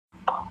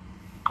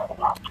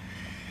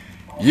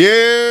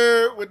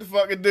Yeah, what the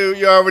fuck it do?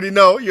 You already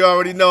know. You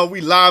already know. We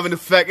live in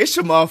effect. It's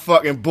your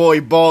motherfucking boy,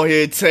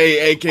 Ballhead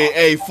Tay,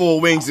 a.k.a. Four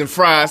Wings and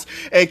Fries,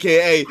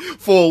 a.k.a.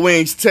 Four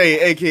Wings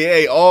Tay,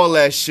 a.k.a. all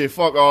that shit.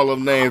 Fuck all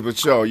them names,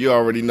 but yo, you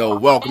already know.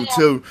 Welcome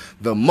to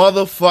the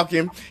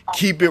motherfucking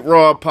Keep It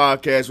Raw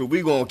podcast, where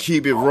we gonna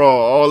keep it raw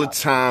all the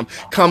time.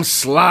 Come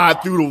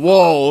slide through the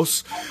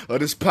walls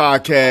of this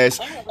podcast.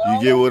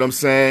 You get what I'm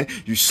saying?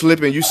 You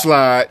slip and you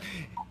slide.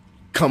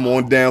 Come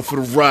on down for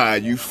the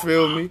ride. You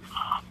feel me?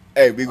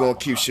 Hey, we gonna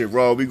keep shit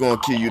raw. We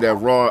gonna keep you that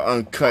raw,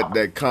 uncut,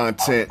 that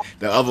content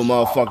that other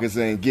motherfuckers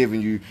ain't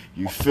giving you.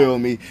 You feel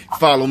me?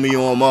 Follow me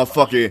on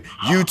motherfucking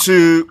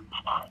YouTube.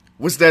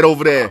 What's that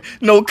over there?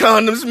 No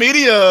Condoms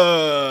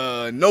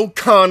Media. No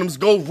condoms.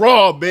 Go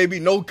raw,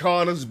 baby. No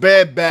condoms.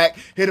 Bad back.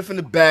 Hit it from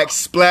the back.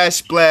 Splash,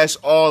 splash,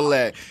 all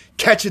that.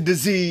 Catch a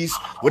disease.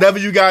 Whatever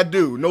you gotta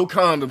do. No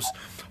condoms.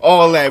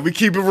 All that. We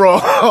keep it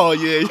raw. Oh,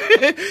 yeah.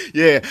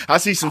 Yeah. I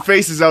see some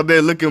faces out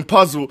there looking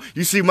puzzled.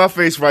 You see my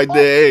face right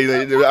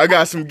there. Hey, I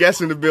got some guests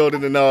in the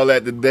building and all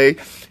that today.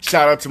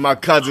 Shout out to my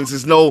cousins.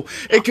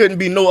 It couldn't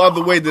be no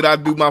other way that I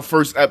do my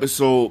first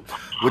episode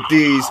with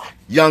these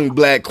young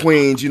black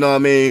queens. You know what I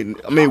mean?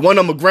 One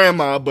of them a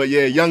grandma, but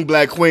yeah, young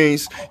black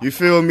queens. You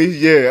feel me?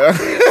 Yeah.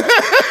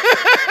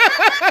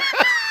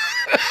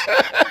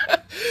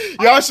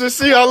 Y'all should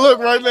see her look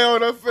right now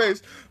on her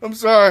face. I'm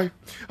sorry.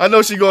 I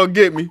know she gonna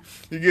get me.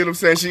 You get what I'm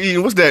saying? She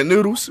eating, what's that,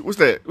 noodles? What's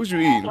that? What you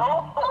eating?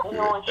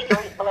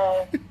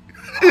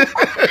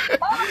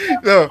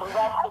 No.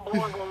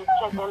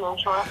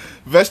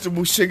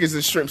 Vegetable chickens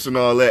and shrimps and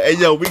all that. Hey,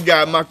 yo, we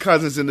got my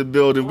cousins in the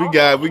building. We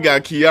got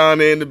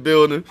Kiana in the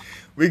building.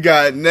 We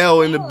got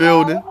Nell in the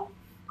building.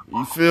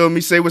 You feel me?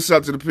 Say what's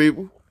up to the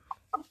people.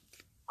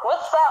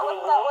 What's up?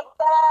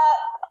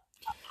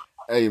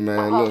 Hey,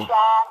 man, look.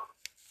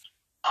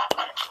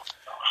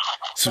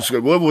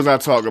 Subscribe. What was I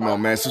talking about,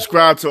 man?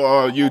 Subscribe to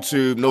our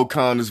YouTube, No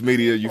Condoms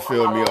Media. You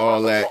feel me?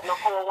 All that.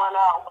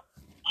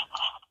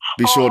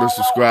 Be sure to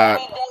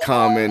subscribe,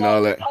 comment,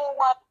 all that.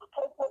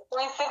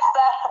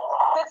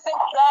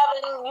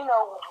 667, you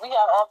know, we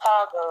got all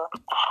kinds of.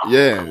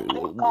 Yeah.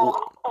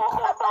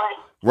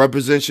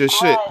 Represent your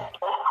shit.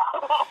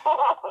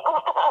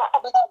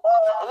 We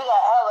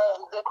got hella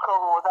zip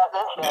codes out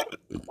that shit.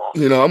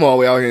 You know, I'm all the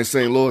way out here in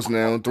St. Louis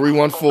now.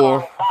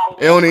 314.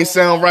 It don't even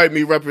sound right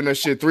me repping that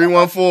shit.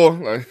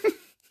 314. Like,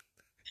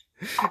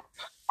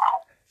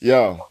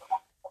 yo,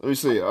 let me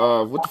see.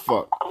 What the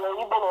fuck? Yeah, you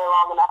been there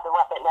long enough to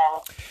rep it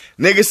now.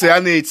 Niggas say I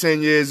need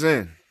 10 years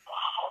in.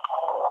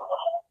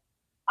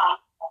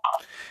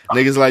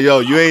 Niggas like, yo,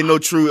 you ain't no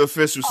true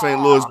official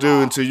St. Louis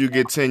dude until you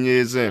get 10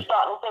 years in. You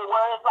starting to say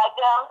words like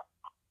that?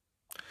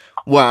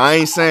 Well, I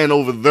ain't saying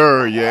over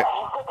there yet.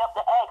 You pick up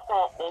the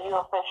accent and you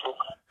official.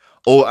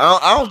 Oh,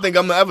 I don't think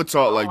I'm gonna ever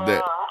talk like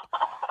that.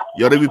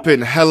 Yo, they be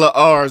putting hella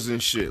R's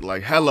and shit.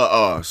 Like, hella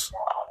R's.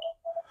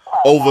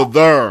 Over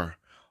there.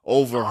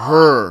 Over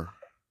her.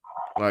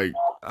 Like,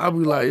 I'll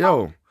be like,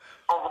 yo,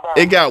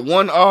 it got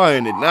one R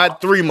in it,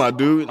 not three, my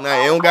dude.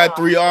 Nah, it don't got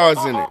three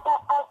R's in it.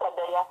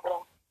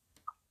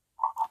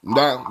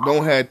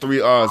 Don't have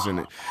three R's in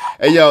it.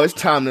 Hey, yo, it's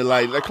time to,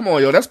 like, come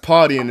on, yo, that's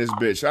party in this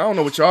bitch. I don't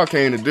know what y'all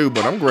came to do,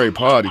 but I'm great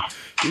party.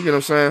 You get what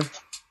I'm saying?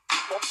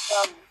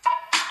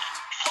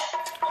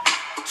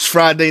 It's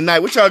Friday night.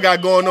 What y'all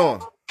got going on?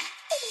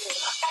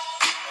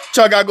 What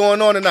y'all got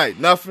going on tonight?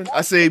 Nothing.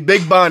 I say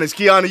big bonnets.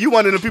 Kiana, you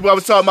one of the people I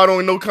was talking about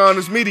on No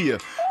Condoms Media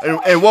and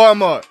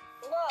Walmart.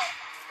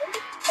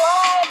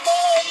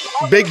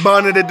 Big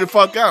bonneted the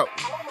fuck out.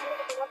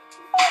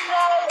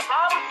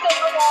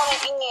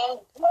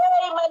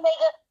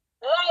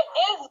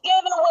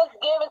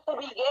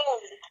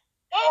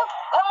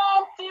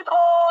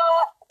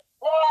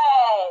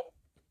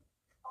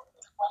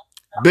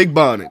 Big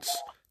bonnets.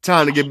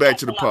 Time to get back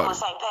to the party.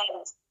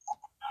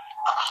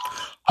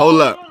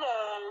 Hold up.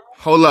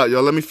 Hold up,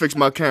 yo. Let me fix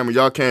my camera.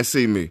 Y'all can't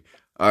see me.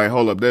 All right,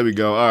 hold up. There we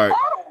go. All right.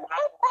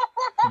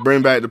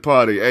 Bring back the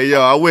party. Hey,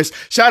 yo, I wish.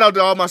 Shout out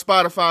to all my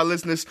Spotify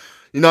listeners.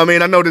 You know what I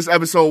mean? I know this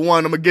episode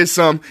 1. I'm going to get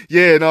some.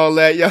 Yeah, and all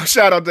that. Yo,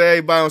 shout out to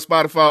everybody on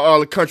Spotify, all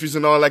the countries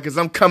and all that, because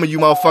I'm coming, you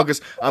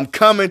motherfuckers. I'm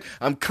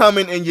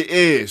coming in your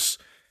ears.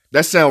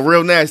 That sound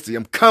real nasty.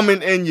 I'm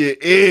coming in your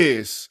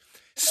ears.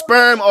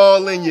 Sperm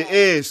all in your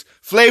ears.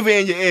 Flavor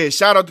in your ears.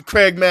 Shout out to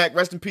Craig Mack.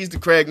 Rest in peace to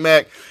Craig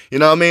Mack. You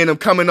know what I mean? I'm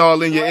coming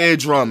all in your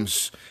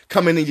eardrums.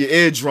 Coming in your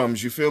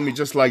eardrums. You feel me?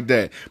 Just like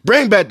that.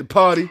 Bring back the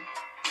party.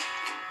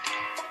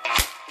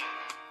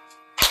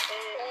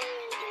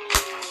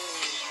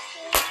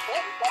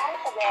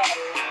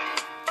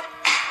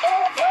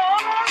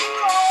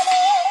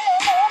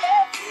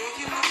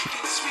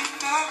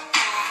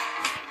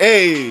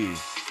 Hey.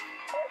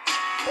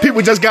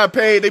 People just got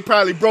paid. They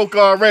probably broke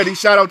already.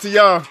 Shout out to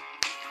y'all.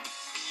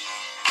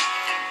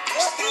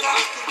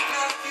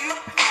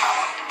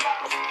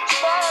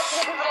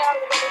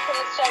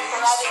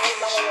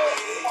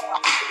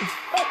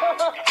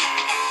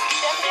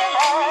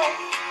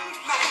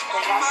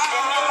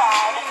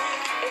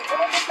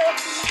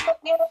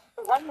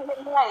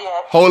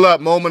 Hold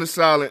up, moment of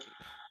silence.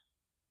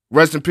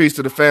 Rest in peace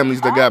to the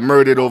families that got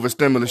murdered over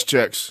stimulus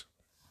checks.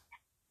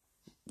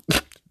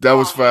 That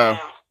was foul.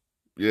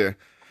 Yeah.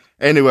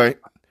 Anyway,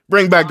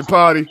 bring back the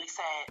party.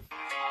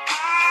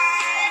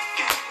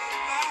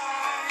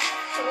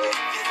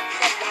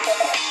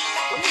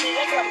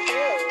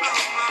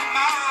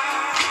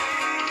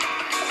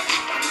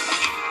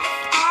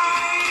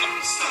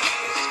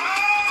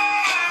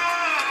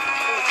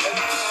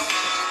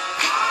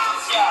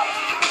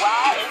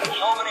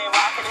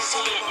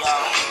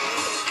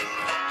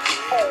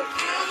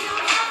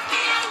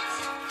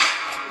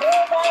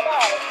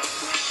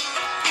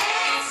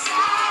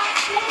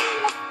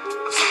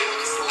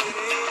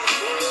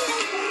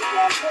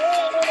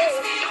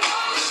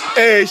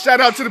 Hey, shout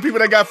out to the people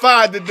that got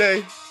fired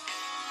today.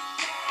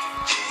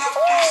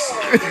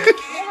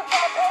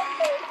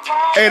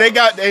 Hey,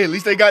 at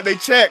least they got their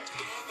check.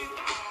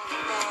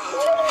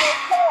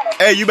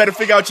 Hey, you better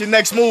figure out your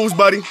next moves,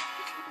 buddy.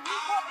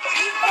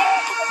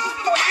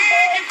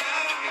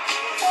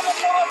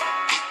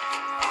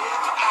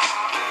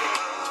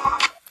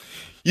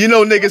 You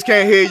know niggas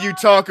can't hear you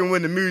talking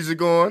when the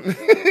music on. This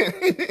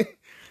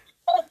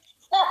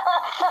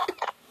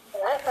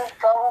is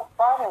so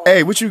funny.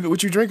 Hey, what you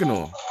drinking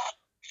on?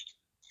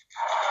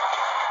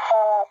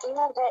 E&J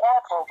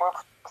Apple with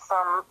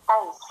some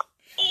ice.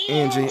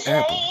 E&J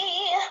Apple.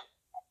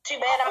 Too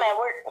bad I'm at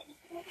work.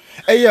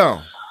 Hey,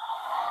 yo.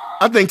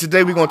 I think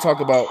today we're going to talk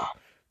about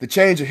the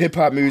change of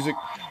hip-hop music.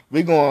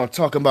 We're going to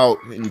talk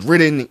about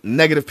ridding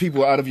negative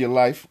people out of your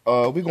life.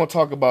 We're going to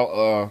talk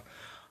about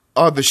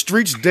are the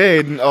streets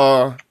dead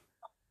and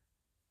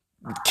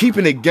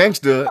keeping it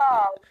gangster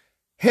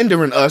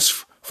hindering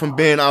us from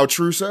being our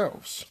true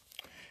selves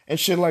and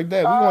shit like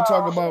that. We're going to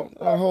talk about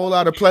a whole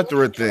lot of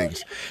plethora of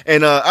things.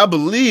 And I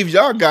believe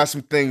y'all got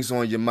some things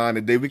on your mind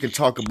today. We can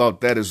talk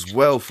about that as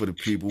well for the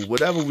people.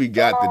 Whatever we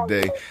got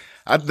today,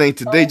 I think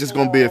today just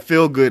going to be a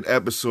feel-good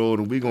episode,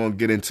 and we're going to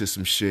get into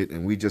some shit,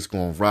 and we just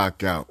going to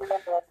rock out.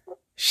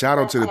 Shout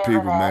out to the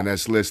people, man,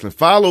 that's listening.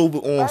 Follow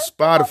on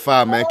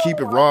Spotify, man. Keep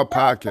It Raw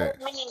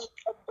Podcast.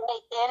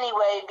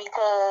 Anyway,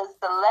 because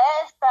the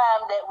last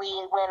time that we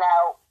went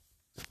out,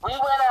 we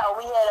had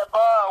a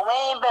ball. We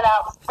ain't been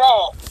out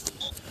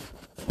since.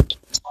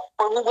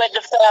 When we went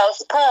to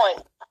Fells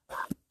Point.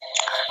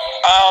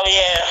 Oh,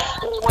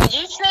 yeah. When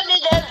you sent me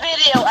that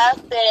video, I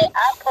said,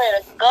 I pray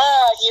to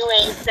God you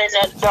ain't send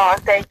that John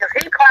thing, because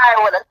he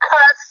probably would have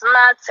cussed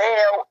my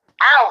tail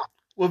out.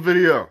 What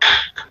video?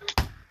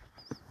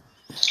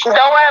 Don't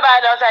worry about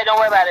it. Don't say, don't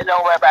worry about it.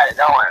 Don't worry about it.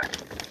 Don't worry.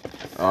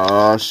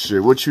 Oh,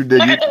 shit. What you did?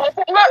 Look, video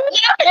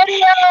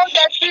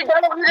that she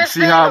done.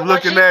 See how I'm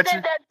looking at you? She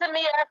said that to me.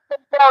 I said,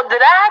 yo,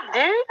 did I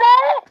do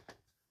that?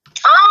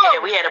 Oh, yeah,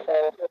 we had a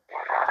ball.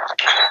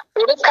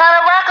 It was kind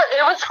of rocky.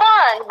 It was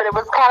fun, but it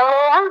was kind of a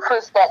little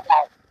ruthless that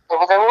night. It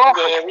was a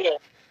little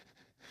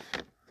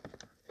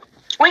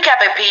we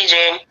kept it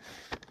PG.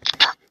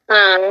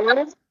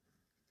 Mm-hmm.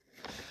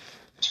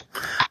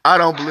 I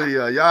don't believe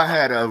y'all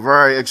had a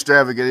very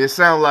extravagant. It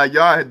sounded like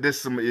y'all had did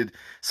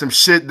some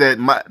shit that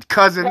my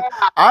cousin.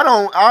 I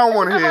don't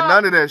want to hear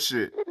none of that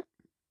shit. We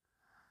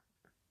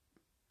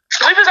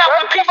was out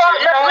with people.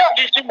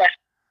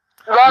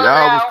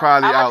 Y'all was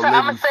probably out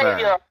living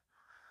fast.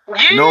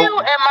 You and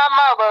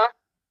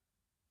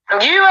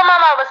my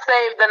mother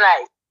saved the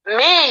night.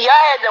 Me,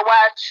 y'all had to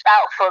watch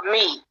out for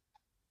me.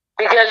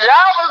 Because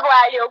y'all was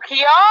like, yo,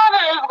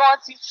 Kiana is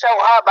going to show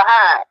her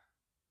behind.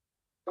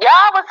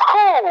 Y'all was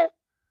cool.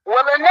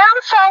 Well,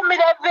 Linnell showed me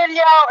that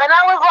video, and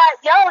I was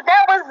like, yo,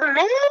 that was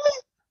me?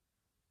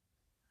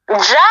 Job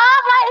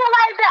right here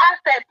like that? I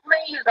said,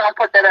 please don't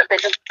put that up there.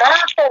 Just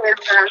don't put it.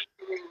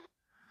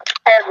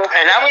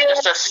 And that was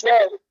just a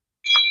snippet.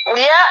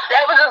 Yeah,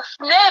 that was a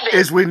snippet.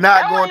 Is we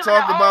not going to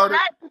talk about it?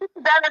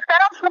 Done it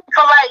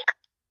for like,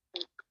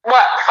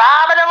 what,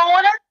 5 in the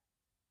morning?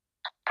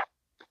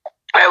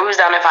 Right, we was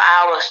down there for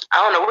hours. I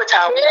don't know what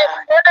time we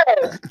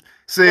were.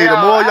 See, the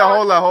more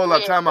y'all, hold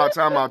up, time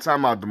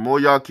out. The more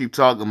y'all keep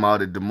talking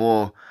about it, the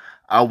more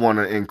I want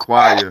to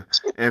inquire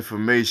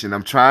information.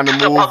 I'm trying to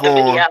move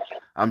on.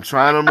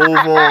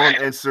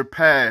 And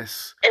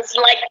surpass. It's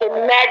like the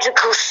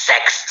magical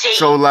sex tape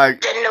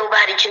that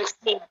nobody can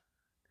see.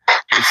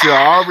 See,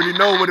 I already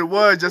know what it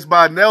was just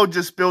by Nell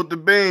just spilled the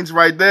beans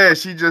right there.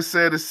 She just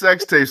said a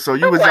sex tape. So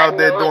you was out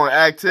there doing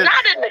activity.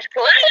 Not in the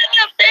club,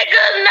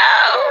 nigga, no.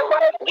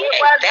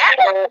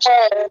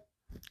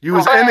 You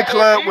was in the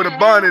club with a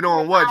bonnet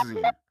on, wasn't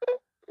you? No,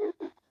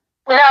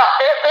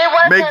 it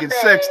wasn't. Making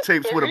sex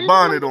tapes with a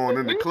bonnet on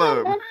in the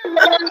club.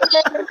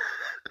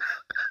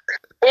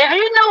 If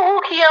you know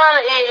who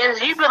Kiana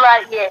is, you'd be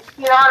like, yeah,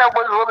 Kiana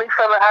was really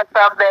feeling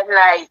herself that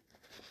night.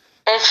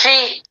 And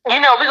she, we're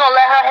going to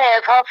let her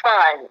have her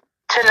fun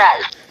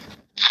tonight.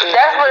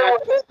 That's what it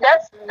was.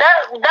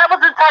 That was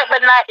the type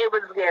of night it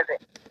was given.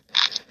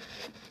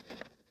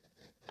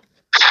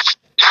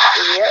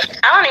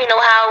 Yep. I don't even know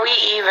how we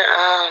even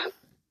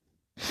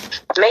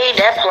made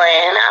that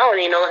plan. I don't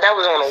even know if that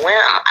was on a whim.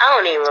 I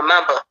don't even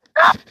remember.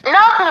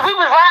 No, because we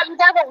was riding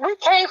together. We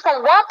came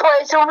from one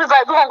place and we was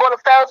like, we're going to go to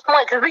Fells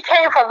Point because we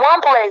came from one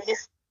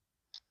place.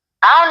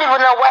 I don't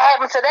even know what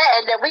happened to that.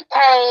 And then we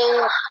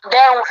came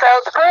down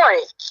Fells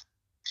Point.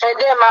 And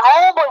then my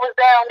homeboy was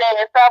down there.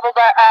 And so I was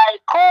like, all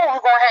right, cool,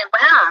 we're going to hang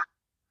with him.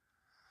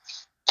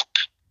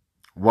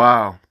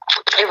 Wow.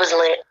 It was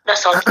lit.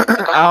 That's all.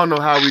 I don't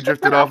know how we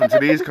drifted off into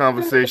these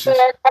conversations.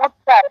 I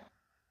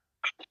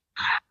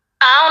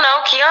don't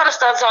know. Kiana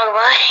started talking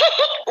about it.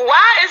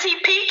 Why is he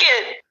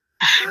peeking?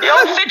 Yo,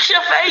 fix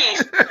your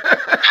face.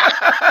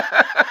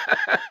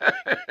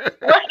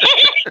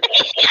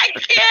 I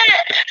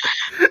can't.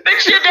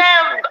 Fix your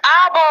damn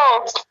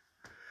eyeballs.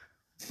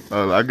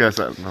 Oh, I guess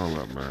hold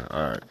up, man.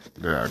 All right,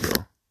 there I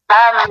go.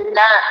 I'm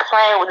not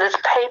playing with this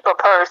paper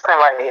person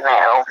right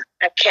now.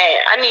 I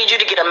can't. I need you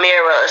to get a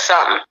mirror or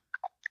something.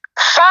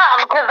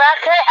 Something, because I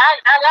can't.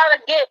 I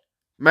gotta get.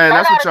 Man,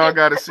 that's what y'all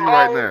gotta see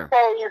right now.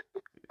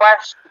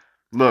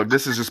 Look,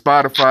 this is a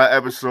Spotify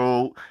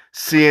episode.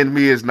 Seeing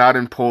me is not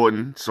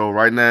important. So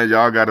right now,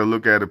 y'all got to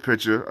look at a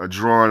picture, a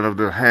drawing of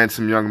the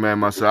handsome young man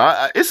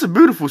myself. It's a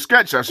beautiful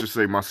sketch, I should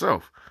say,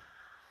 myself.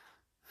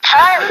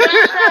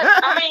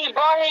 I mean,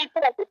 boy,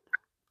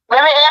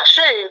 let me ask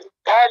you,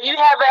 have you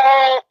ever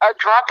had a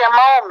drunken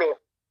moment?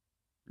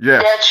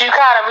 Yes. That you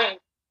kind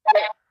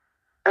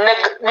of,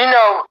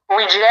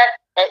 reject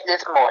at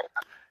this point?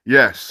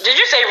 Yes. Did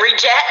you say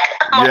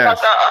reject? Yes.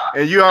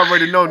 And you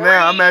already know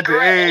now I'm at the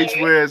age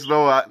where it's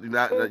though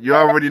you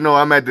already know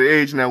I'm at the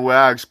age now where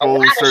I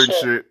expose certain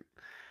shit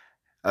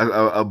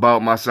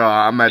about myself.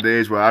 I'm at the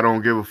age where I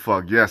don't give a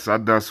fuck. Yes,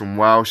 I've done some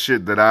wild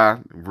shit that I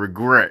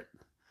regret.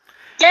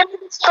 Give me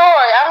the story.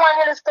 I want to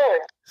hear the story.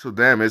 So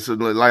damn, it's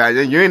like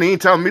you ain't even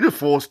telling me the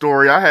full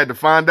story. I had to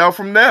find out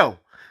from now.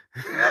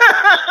 You said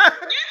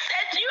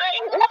you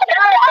ain't.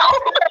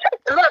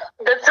 Look,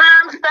 the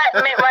time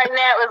statement right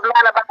now is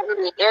not about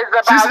me. It's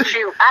about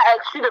you. I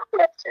asked you the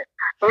question.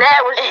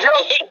 That was your.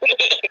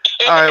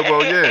 All right,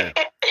 well, yeah.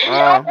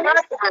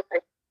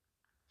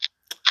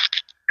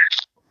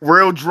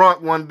 Real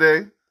drunk one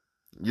day.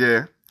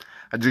 Yeah.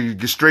 I just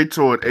get straight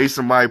to it. Ate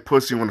somebody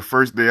pussy on the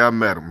first day I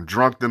met him.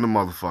 Drunk than the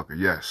motherfucker.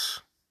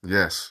 Yes.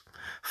 Yes.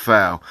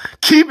 Foul.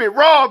 Keep it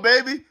raw,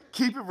 baby.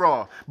 Keep it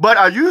raw. But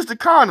I used the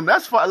condom.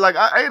 That's fine. Like,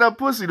 I ate her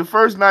pussy the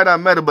first night I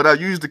met her, but I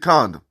used the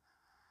condom.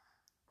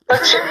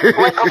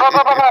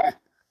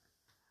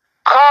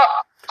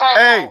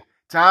 Hey,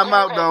 time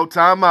out, though.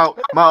 Time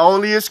out. My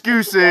only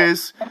excuse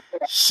is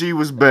she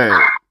was bad.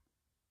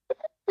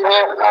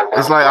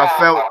 It's like I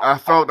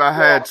felt I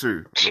had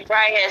to. She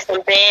probably had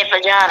some bad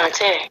vagina,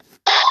 too.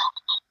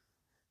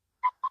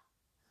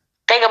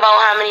 Think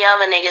about how many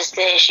other niggas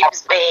said she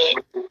was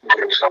bad.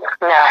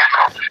 No.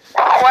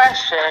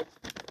 Question.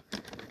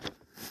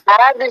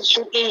 Why did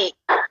you eat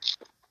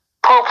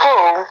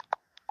poo-poo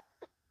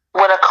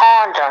with a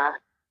condom?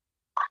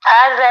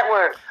 How does that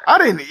work? I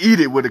didn't eat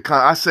it with a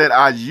condom. I said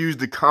I used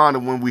the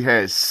condom when we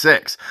had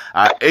sex.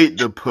 I ate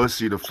the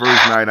pussy the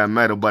first night I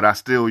met her, but I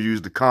still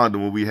used the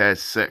condom when we had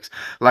sex.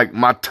 Like,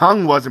 my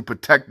tongue wasn't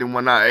protected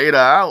when I ate her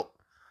out.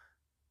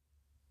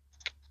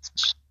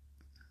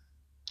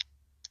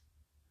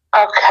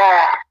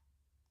 Okay.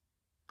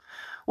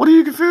 What are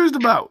you confused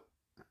about?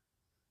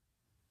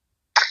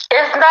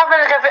 It's not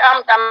really confused.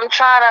 I'm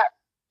trying to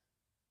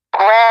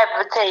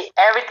gravitate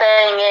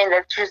everything in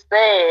that you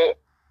said.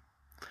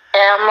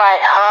 And I'm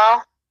like,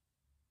 huh?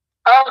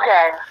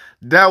 Okay.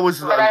 That was...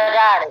 But I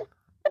got it.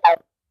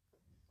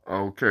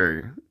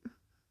 Okay.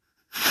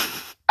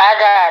 I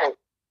got it.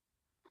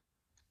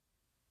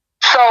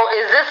 So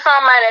is this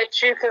somebody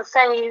that you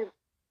continue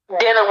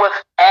dealing with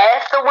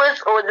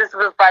afterwards, or this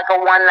was like a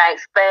one-night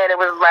stand? It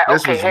was like,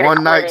 this okay, was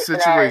one-night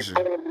situation.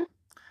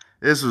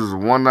 This was a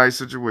one-night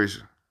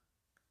situation.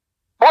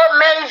 What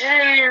made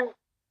you...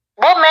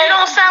 You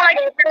don't sound like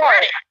you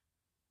regret it.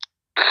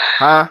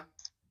 Huh?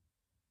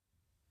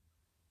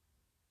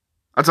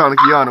 I'm talking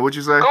to Kiana. What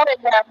you say? Go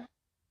ahead now.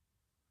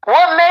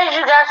 What made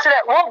you get to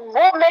that?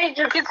 What made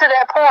you get to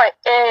that point?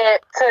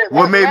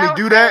 What made me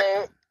do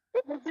that?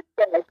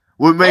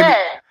 What made me?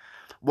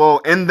 Well,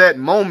 in that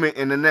moment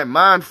and in that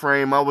mind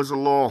frame, I was a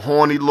little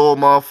horny little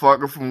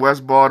motherfucker from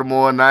West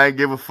Baltimore, and I ain't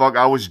give a fuck.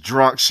 I was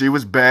drunk. She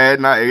was bad,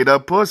 and I ate her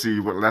pussy.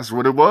 Well, that's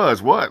what it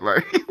was. What?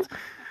 Like,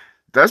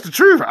 that's the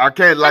truth. I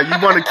can't, like, you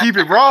want to keep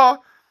it raw?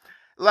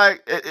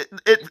 Like,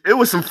 it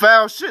was some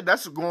foul shit.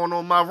 That's going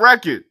on my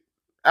record.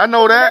 I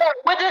know that.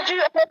 What did you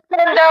on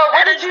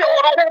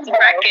the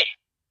record?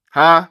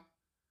 Huh?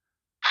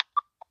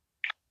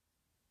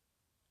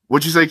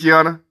 What you say,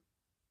 Kiana?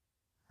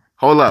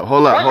 Hold up.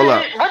 What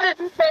did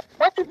you say?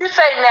 What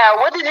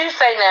did you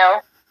say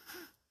now?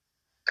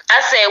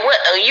 I said, what?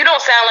 You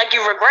don't sound like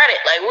you regret it.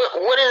 Like,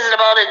 what is it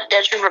about it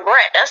that you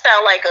regret? That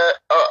sounds like a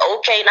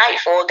okay night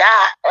for a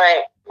guy.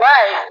 Like,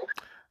 right.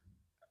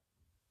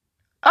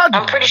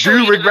 I'm pretty sure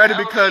do regret it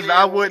because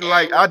I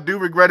do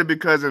regret it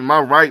because in my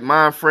right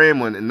mind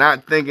frame and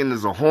not thinking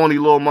as a horny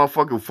little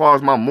motherfucker as far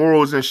as my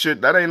morals and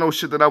shit, that ain't no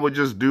shit that I would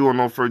just do on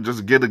no first,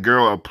 just get a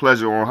girl a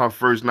pleasure on her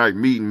first night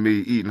meeting me,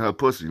 eating her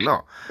pussy.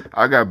 No,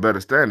 I got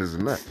better standards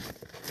than that.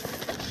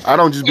 I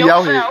don't just be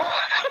out here.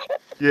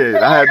 Yeah,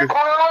 I had to.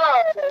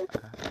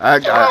 I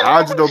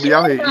just don't be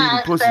out here eating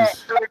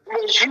pussies.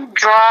 Was you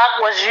drunk?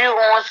 Was you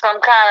on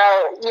some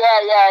kind of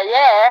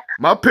yeah?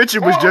 My picture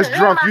was just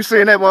drunk. You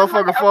seen that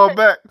motherfucker fall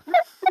back?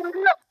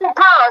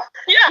 Pause.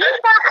 Yeah.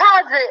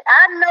 Because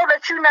I know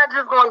that you're not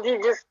just gonna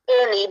do just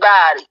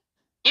anybody.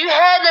 You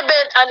had to be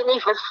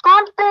underneath of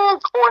something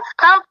or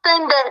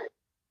something that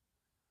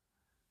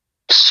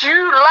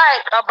you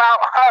like about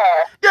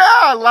her. Yeah,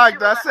 I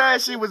liked her. I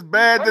said she was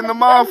bad than the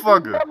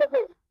motherfucker.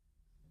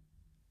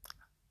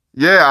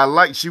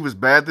 Yeah, she was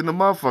bad than the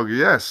motherfucker,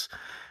 yes.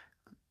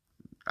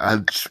 So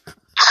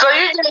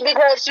you did it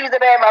because she was a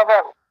bad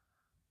motherfucker?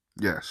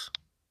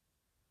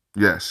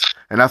 Yes.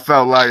 And I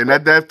felt like, and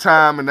at that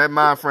time, in that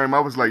mind frame, I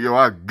was like, yo,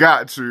 I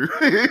got to.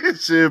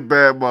 She a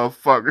bad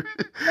motherfucker.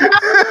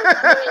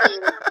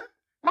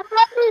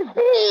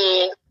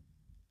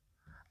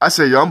 I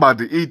said, yo, I'm about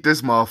to eat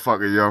this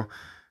motherfucker, yo.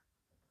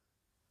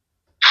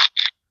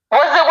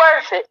 Was it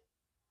worth it?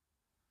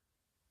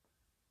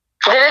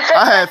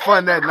 I had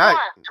fun that night.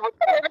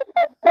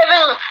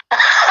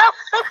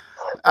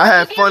 I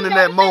had fun in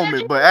that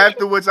moment, but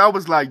afterwards I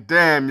was like,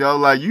 damn, yo,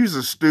 like, you's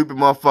a stupid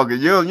motherfucker.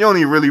 You don't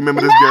even really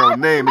remember this girl's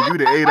name, and you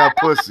done ate her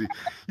pussy.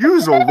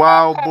 You's a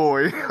wild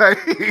boy.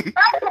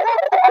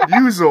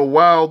 You's a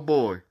wild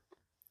boy.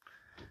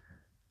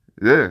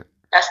 Yeah.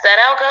 That's that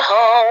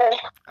alcohol.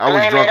 I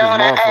was drunk as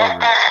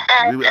motherfucker.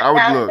 I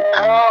would look.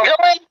 Go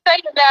and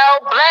take it now.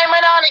 Blame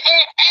it on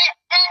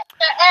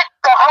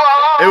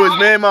it was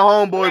me and my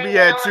homeboy. We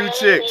had 2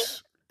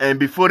 chicks. And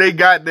before they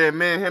got there,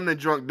 me and him done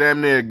drunk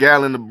damn near a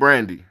gallon of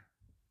brandy.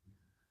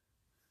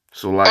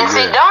 So like, and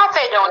see,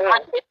 Dante don't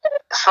drink it.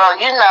 So,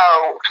 you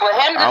know, for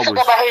him to talk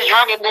about his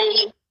drunken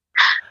days,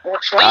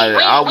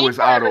 I was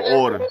out of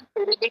order.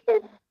 We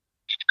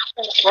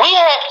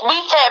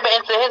tap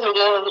into his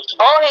because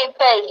all his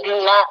days do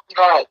not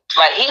drink.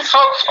 Like, he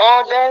smokes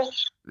all day.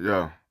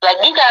 Yeah. Like,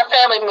 you got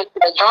family members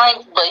that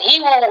drink, but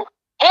he'll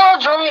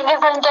drink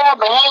this and that,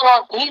 but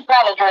he's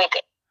not a drinker.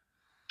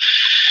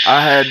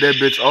 I had that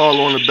bitch all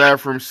on the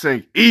bathroom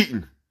sink,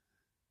 eating.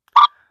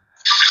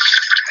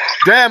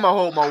 Damn, I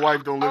hope my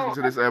wife don't listen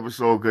to this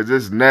episode, because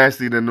it's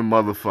nasty than the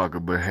motherfucker.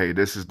 But hey,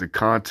 this is the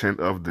content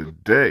of the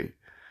day.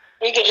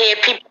 You can hear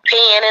people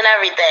peeing and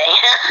everything.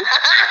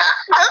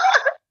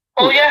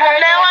 Oh, you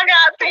heard now I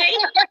got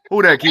pee.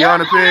 Who that,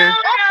 Kiana Penn?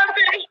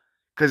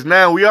 Because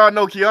now we all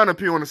know Kiana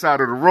P on the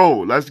side of the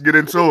road. Let's get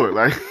into it.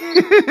 Like,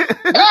 hey,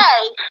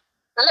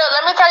 look,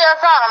 let me tell you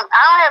something.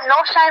 I don't have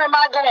no shame in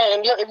my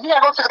game. If you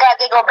gotta go to the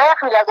goddamn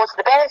bathroom, you gotta go to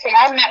the bathroom.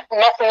 I'm not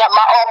messing up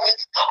my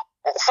office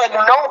for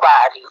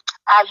nobody.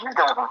 How you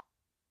doing?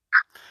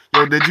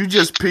 Yo, did you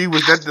just pee?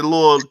 Was that the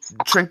little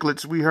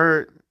trinklets we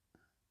heard?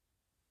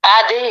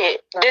 I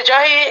did. Did y'all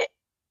hear it?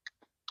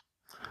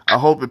 I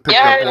hope it picked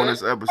up on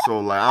this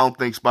episode. Like, I don't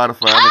think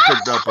Spotify ever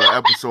picked up an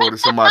episode of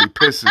somebody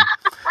pissing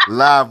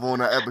live on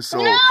an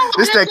episode.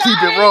 This that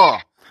keep it raw.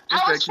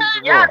 This that keep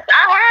it raw. Yes,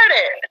 I heard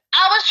it.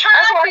 I was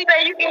trying to see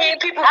that you can hear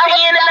people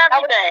peeing and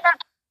everything.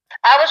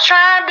 I was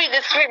trying to be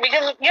discreet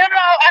because, you know,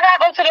 I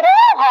gotta go to the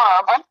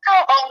bathroom. I'm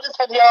not holding this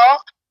for y'all.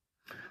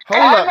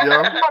 Hold up, yo.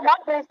 Go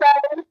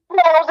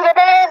to the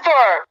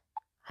bathroom.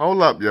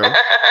 Hold up, yo.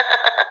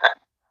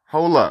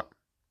 Hold up.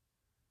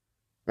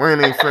 We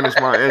ain't even finished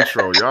my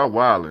intro. Y'all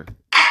wildin'.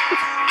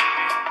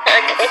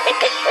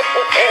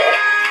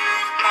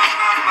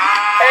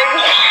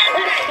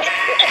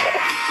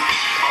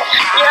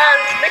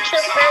 Yes, fix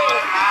your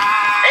face.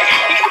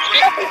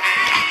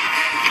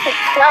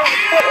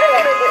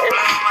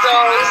 So,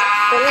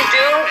 we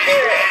do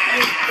it.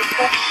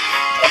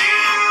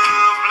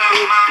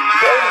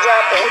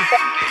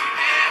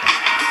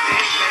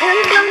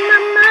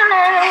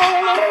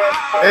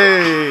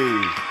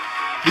 Hey,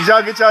 did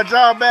y'all get y'all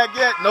job back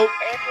yet? Nope.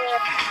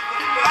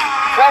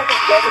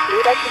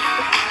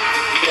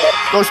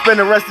 Go spend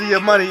the rest of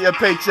your money, your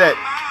paycheck,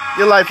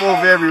 your life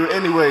over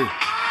anyway.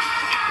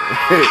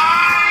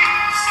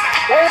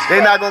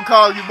 They not gonna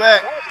call you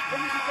back.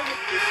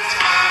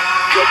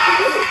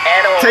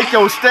 Take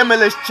your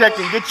stimulus check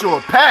and get you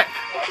a pack.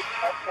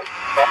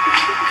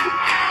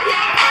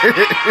 That's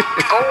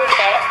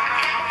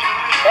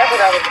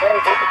what I was going to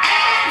do.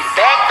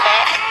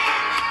 Backpack.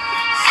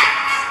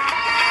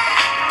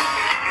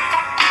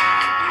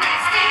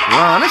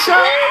 Wanna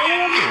shot?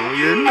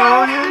 You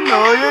know,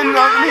 you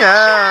knock me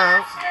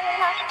out.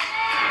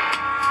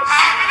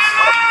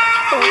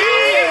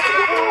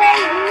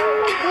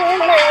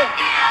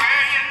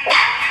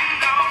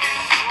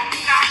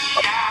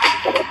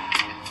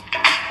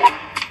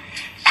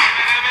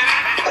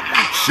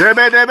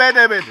 Everybody like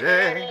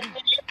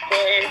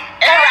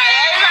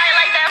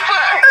that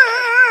foot.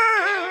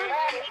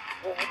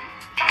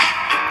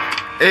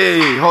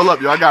 Hey, hold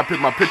up, yo. I gotta pick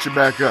my picture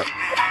back up.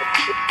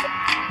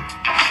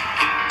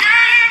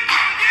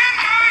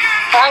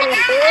 I'm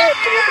good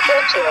for the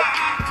picture.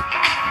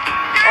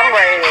 I'm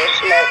ready to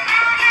smoke.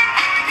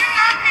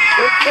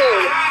 Me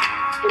too.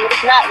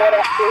 It's not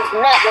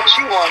what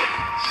you want.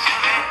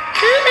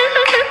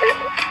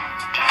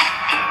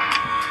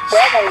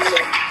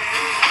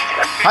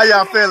 How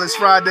y'all feeling? It's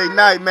Friday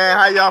night, man.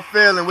 How y'all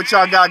feeling? What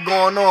y'all got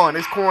going on?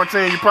 It's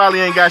quarantine. You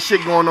probably ain't got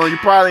shit going on. You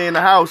probably in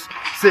the house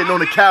sitting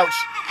on the couch,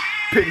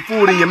 putting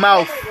food in your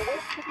mouth. Pretty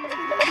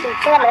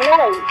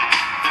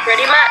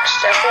much.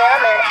 That's where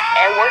I'm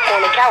at work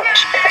on the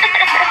couch.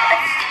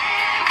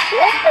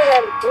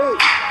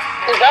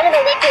 Because I'm going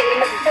to wait till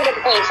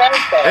Sunday.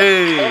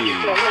 Hey.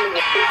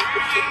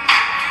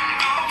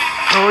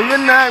 Oh, you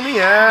knock me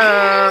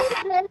out.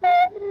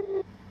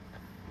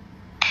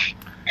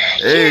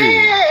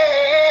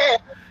 Hey.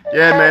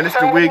 Yeah, man, it's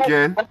the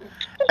weekend.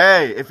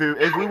 Hey, if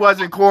we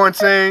wasn't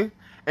quarantined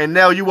and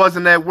now you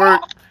wasn't at work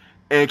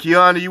and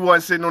Kiana, you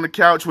wasn't sitting on the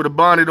couch with a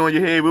bonnet on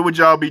your head, what would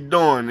y'all be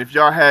doing if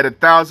y'all had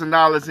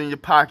 $1,000 in your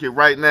pocket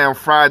right now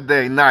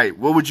Friday night?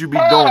 What would you be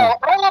doing? I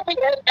will be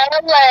in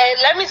LA.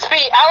 Let me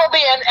speak. I will be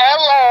in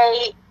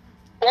LA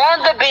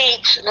on the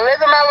beach,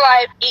 living my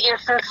life, eating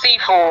some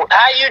seafood.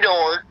 How you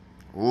doing?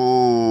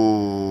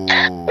 Ooh.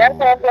 That's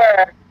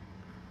what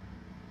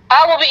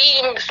I will be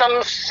eating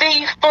some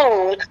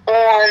seafood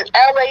on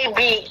LA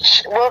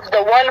Beach with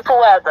the wonderful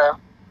weather.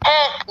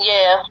 Heck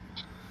yeah.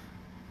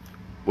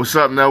 What's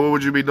up now? What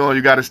would you be doing?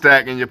 You got a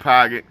stack in your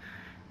pocket.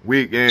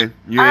 Weekend.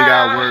 You ain't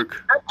got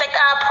work. I think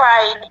I'll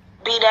probably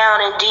be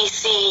down in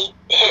D.C.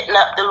 hitting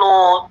up the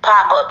little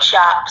pop-up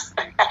shops.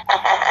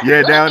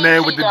 Yeah, down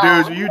there with the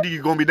dudes.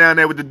 You gonna be down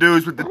there with the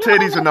dudes with the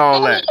titties and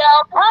all that.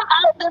 Come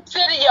out the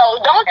city, yo.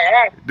 Don't.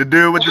 The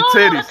dude with the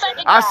titties.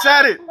 I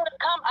said it.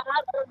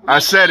 I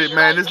said it,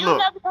 man. This look.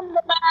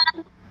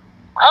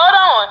 Hold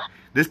on.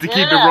 This to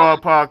keep the raw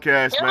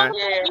podcast, man.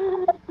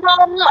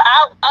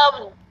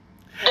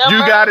 You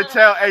gotta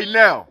tell. Hey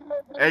now.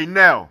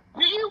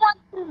 Do you want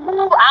to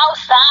move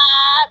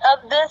outside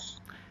of this?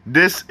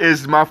 This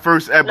is my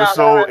first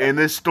episode, and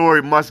this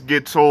story must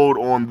get told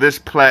on this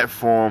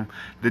platform,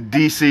 the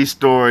DC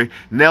story.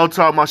 Nell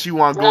talking about she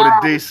want to go to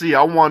DC.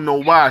 I want to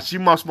know why. She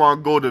must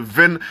want to go to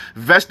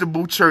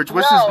Vegetable Church.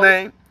 What's his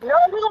name? No,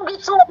 we're going to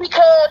get to it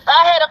because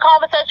I had a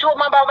conversation with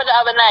my brother the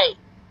other night.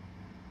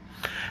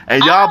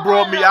 And y'all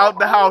brought me out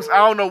the house. I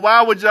don't know.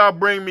 Why would y'all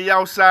bring me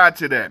outside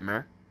to that,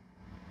 man?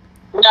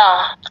 No.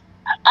 I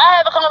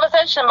have a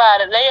conversation about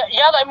it.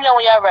 Y'all let me know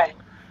when y'all ready.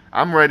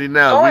 I'm ready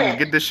now. We can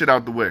get this shit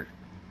out the way.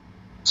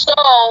 So,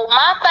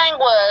 my thing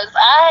was,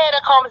 I had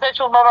a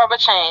conversation with my brother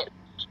Chance.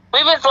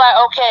 We was like,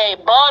 okay,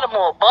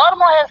 Baltimore.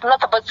 Baltimore has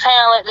nothing but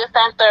talent, this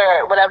and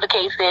third, whatever the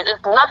case is. It's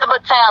nothing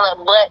but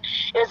talent, but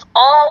it's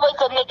always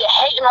a nigga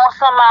hating on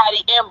somebody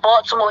in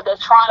Baltimore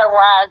that's trying to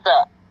rise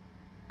up.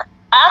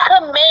 I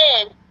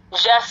commend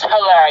Just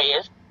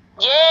Hilarious.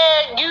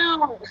 Yeah,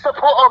 you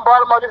support on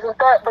Baltimore, this and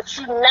third, but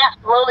you're not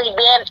really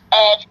being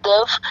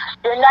active.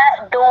 You're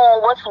not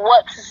doing what's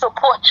what to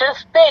support your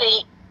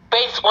city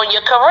based on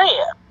your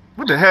career.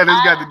 What the hell this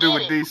got to do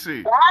with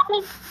DC?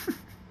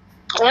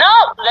 No,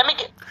 let me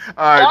get.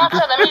 All right,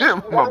 let me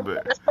my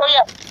bad.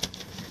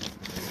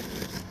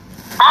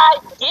 I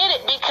get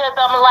it because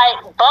I'm like,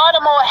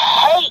 Baltimore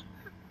hate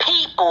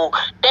people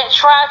that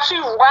try to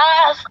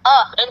rise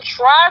up and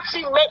try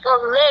to make a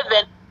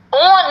living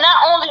on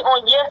not only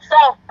on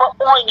yourself but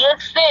on your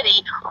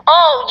city.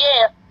 Oh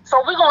yeah,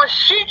 so we're gonna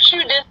shoot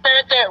you this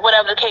third,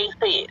 whatever the case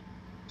is.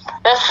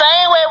 The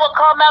same way with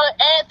Carmelo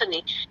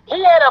Anthony,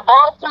 he had a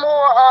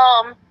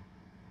Baltimore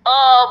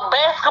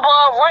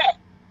basketball rap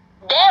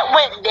that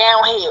went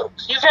downhill.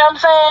 You feel what I'm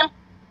saying?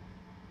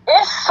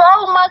 There's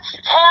so much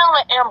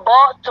talent in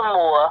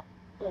Baltimore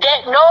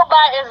that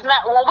nobody is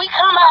not. When we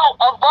come out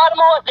of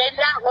Baltimore, they're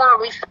not going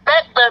to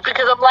respect us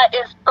because of like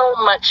it's so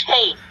much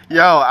hate.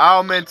 Yo,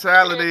 our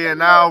mentality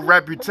and our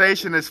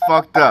reputation is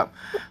fucked up.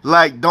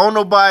 Like, don't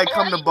nobody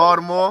come to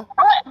Baltimore.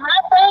 But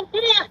my thing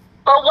is,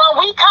 but when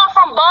we come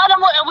from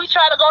Baltimore and we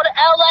try to go to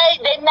LA,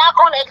 they're not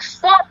going to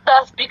accept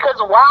us because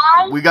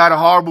why? We got a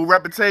horrible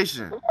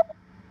reputation.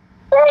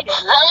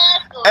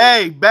 Exactly.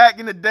 Hey, back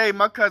in the day,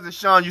 my cousin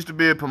Sean used to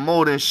be a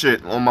promoter and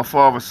shit on my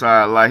father's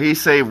side. Like, he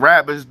say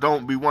rappers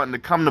don't be wanting to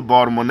come to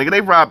Baltimore. Nigga,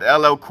 they robbed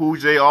LL Cool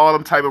J, all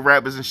them type of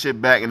rappers and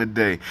shit back in the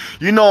day.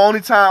 You know, only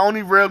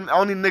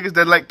niggas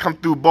that like come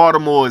through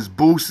Baltimore is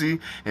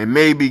Boosie and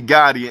maybe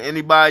Gotti. And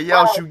anybody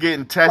else, you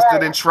getting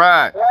tested and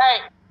tried.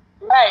 Right.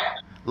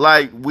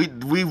 Like,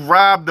 we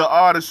rob the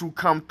artists who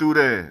come through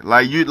there.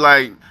 Like, we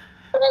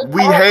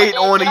hate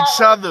on each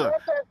other.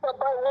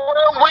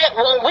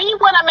 When we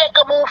want to make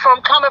a move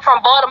from coming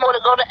from Baltimore to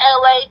go to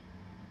LA,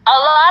 a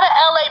lot of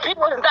LA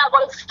people is not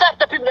going to accept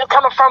the people that are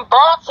coming from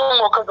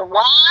Baltimore. Because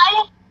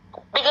why?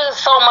 Because there's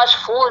so much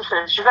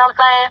foolishness. You know what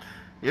I'm saying?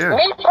 Yeah.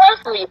 Me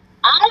personally,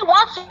 I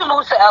want to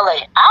move to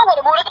LA. I want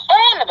to move to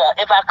Canada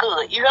if I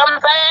could. You know what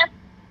I'm saying?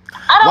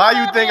 Why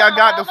you think I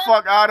got the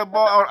fuck out of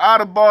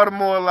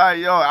Baltimore? Like,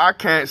 yo, I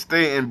can't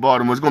stay in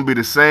Baltimore. It's gonna be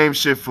the same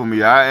shit for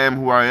me. I am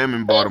who I am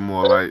in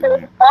Baltimore. Like,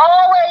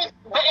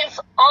 it's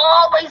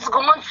always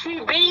going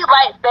to be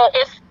like that.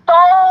 It's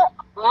so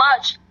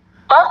much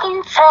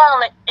fucking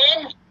talent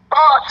in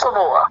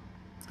Baltimore.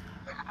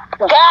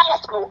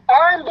 Gospel,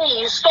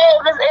 R&B,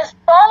 soul. It's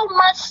so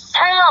much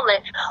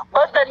talent,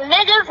 but the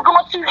niggas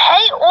going to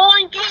hate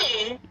on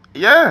you.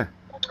 Yeah.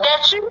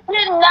 That you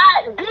did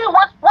not do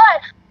what's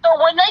what. So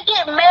when they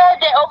get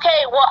mad that,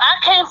 okay, well, I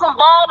came from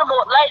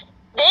Baltimore, like,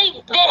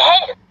 they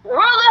hate,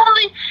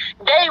 really,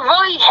 they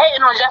really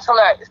hating on Jessica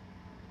Larry.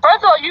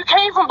 First of all, you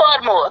came from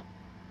Baltimore.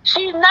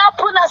 She's not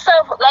putting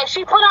herself, like,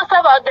 she put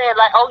herself out there,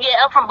 like, oh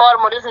yeah, I'm from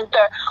Baltimore, this and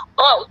third.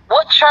 But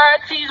what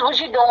charities was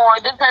she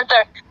doing, this and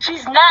third?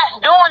 She's not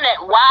doing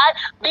that. Why?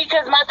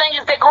 Because my thing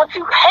is, they're going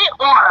to hate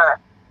on her.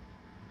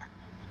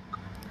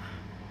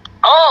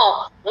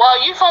 Oh,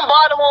 well, you from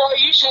Baltimore,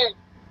 you should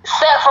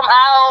set from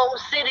our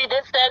city,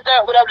 this and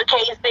third, whatever the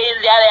case is,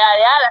 yada, yada,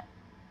 yada.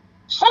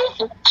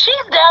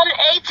 She's down in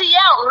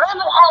ATL,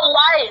 living her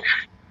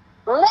life.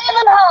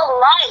 Living her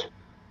life.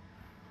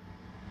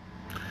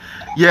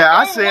 Yeah,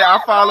 I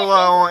follow her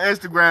on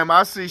Instagram.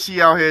 I see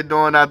she out here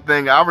doing that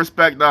thing. I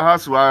respect the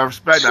hustle. I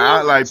respect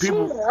her. Like,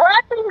 people. She's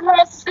repping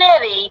her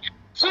city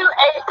to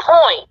a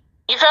point.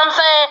 You feel what I'm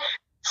saying?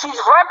 She's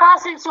repping her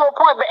city to a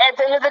point, but at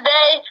the end of the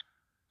day,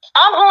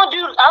 I'm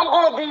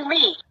gonna do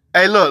me.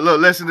 Hey, look,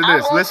 listen to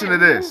this. Listen to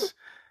this.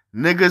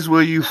 Niggas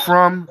where you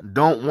from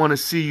don't want to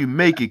see you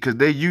make it because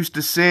they used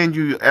to seeing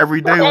you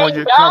every day on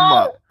your come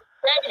up.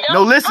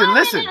 No, listen.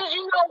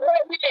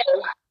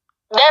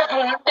 That's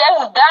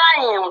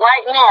dying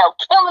right now,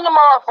 killing them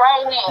off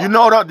right now. You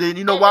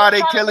know why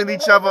they killing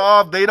each other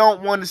off? They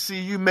don't want to see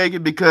you make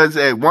it because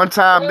at one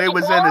time they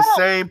was in the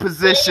same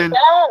position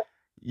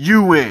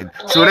you in.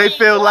 So they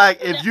feel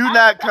like if you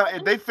not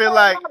if they feel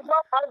like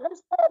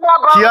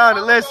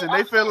Kiana, listen,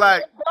 they feel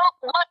like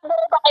don't want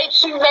nobody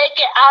to make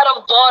it out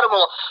of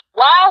Baltimore.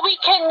 Why we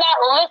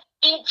cannot lift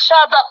each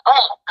other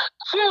up?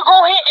 To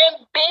go ahead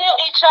and build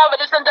each other,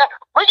 this and that.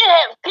 We can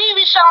have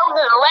TV shows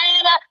in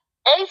Atlanta,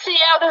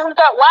 ATL, this and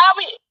that. Why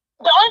we?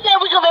 The only thing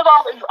we can live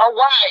off is a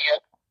wire.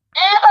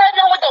 Everybody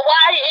know what the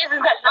wire is,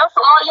 and that's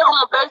all you're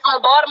gonna base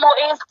on Baltimore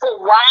is for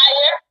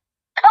wire.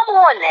 Come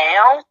on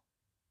now,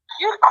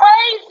 you're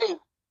crazy.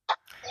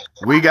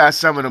 We got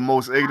some of the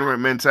most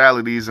ignorant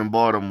mentalities in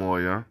Baltimore,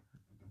 yeah.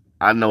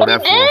 I know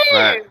that for a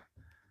fact.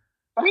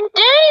 We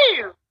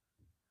do.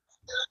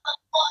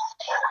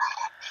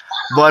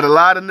 But a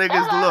lot of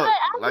niggas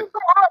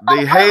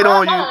they hate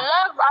on you. I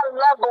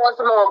love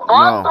Baltimore.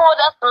 Baltimore,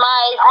 that's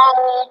my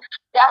home.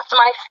 That's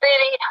my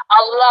city.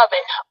 I love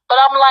it. But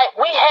I'm like,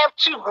 we have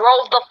to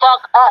grow the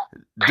fuck up.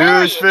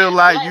 Dudes feel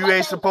like you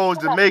ain't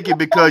supposed to make it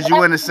because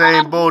you in the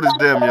same boat as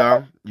them,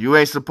 y'all. You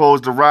ain't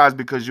supposed to rise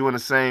because you in the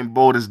same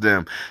boat as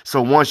them. So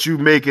once you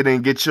make it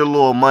and get your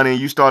little money and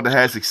you start to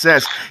have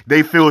success,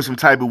 they feel some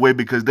type of way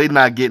because they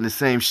not getting the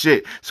same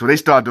shit. So they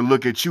start to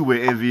look at you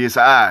with envious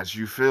eyes.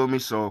 You feel me?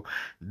 So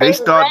they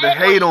start to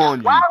hate on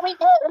you. Why we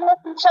can't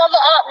lift each other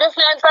up, this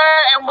and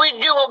that, and we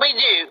do what we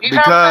do? You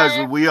because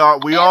we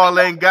all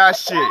ain't got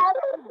shit.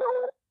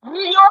 New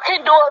York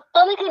can do it,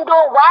 Philly can do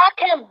it, why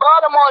can't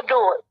Baltimore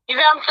do it? You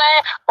know what I'm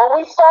saying? But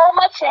we so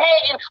much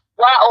hating,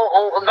 why,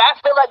 if I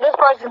feel like this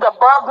person's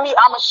above me,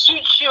 I'ma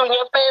shoot you and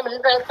your family,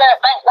 this and that.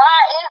 Like, why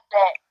is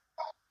that?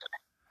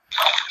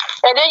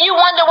 And then you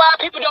wonder why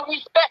people don't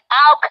respect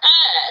our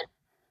kind.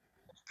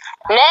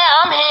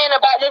 Now I'm hearing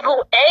about this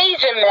little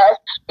Asian mess,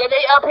 that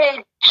they up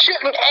here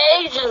shooting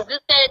Asians,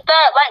 this and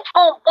that. Like,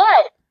 for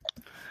what?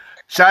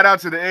 Shout out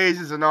to the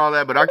Asians and all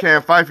that, but I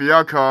can't fight for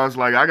y'all cause.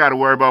 Like, I got to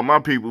worry about my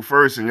people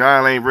first, and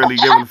y'all ain't really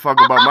giving a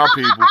fuck about my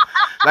people.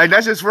 Like,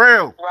 that's just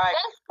real. Right.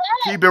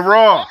 Keep it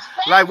raw.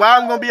 Like, why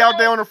I'm going to be out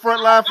there on the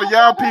front line for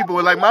y'all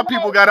people? Like, my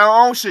people got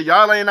our own shit.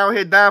 Y'all ain't out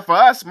here dying for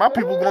us. My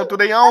people going through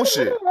their own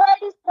shit.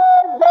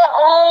 Their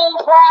own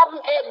problem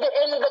at the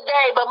end of the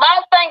day. But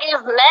my thing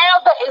is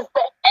now that it's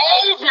the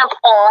Asian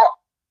part.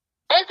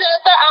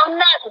 I'm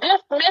not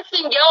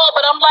dismissing y'all,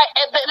 but I'm like,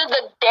 at the end of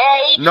the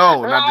day...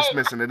 No, not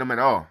dismissing them at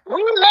all.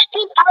 We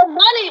making our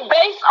money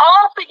based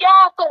off of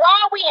y'all, so why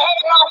are we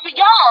hating off of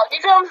y'all? You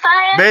feel what I'm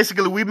saying?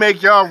 Basically, we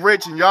make y'all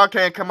rich, and y'all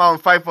can't come out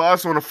and fight for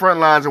us on the front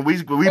lines, and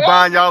we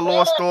buying y'all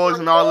little stores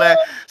and all that.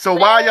 So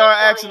why y'all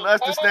asking us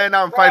to stand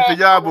out and fight for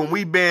y'all when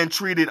we being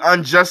treated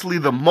unjustly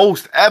the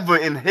most ever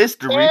in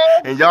history,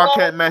 and y'all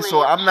can't match?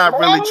 So I'm not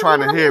really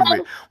trying to hear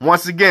it.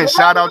 Once again,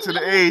 shout out to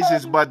the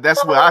Asians, but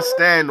that's where I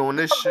stand on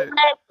this shit.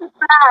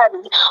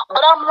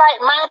 But I'm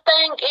like, my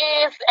thing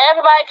is,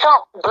 everybody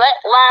come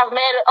Black Lives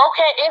Matter.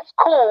 Okay, it's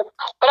cool.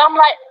 But I'm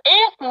like,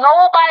 if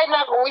nobody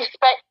not gonna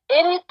respect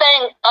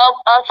anything of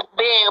us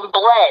being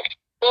black,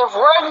 if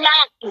we're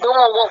not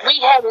doing what we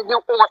have to do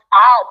on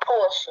our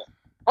portion,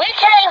 we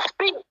can't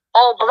speak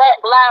on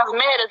Black Lives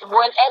Matter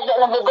when at the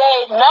end of the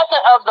day,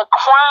 nothing of the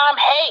crime,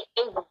 hate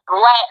is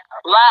black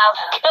lives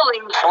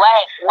killing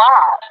black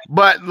lives.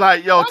 But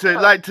like, yo,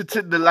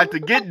 to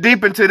get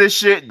deep into this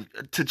shit,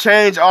 to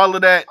change all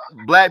of that,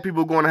 black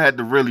people gonna have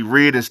to really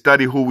read and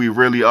study who we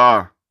really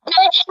are.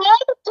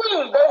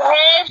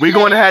 We're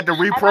gonna have to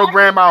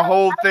reprogram our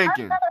whole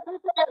thinking.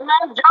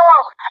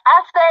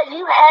 I said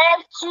you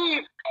have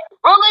to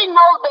really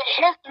know the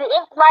history.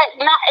 It's like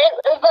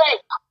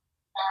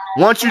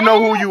once you know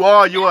who you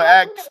are, you'll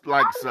act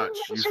like such.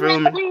 You feel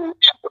me? But at the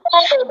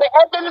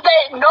end of the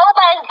day,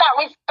 nobody's not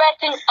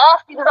respecting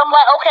us because I'm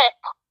like, okay,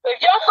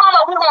 if y'all saw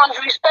that we want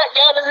to respect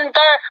the others and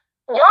third,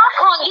 Y'all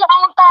can't get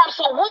on time.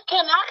 So what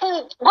can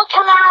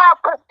I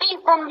perceive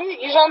from you?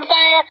 You know what I'm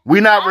saying?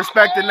 We not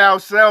respecting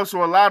ourselves,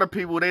 so a lot of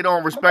people they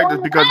don't respect us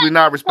because we're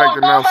not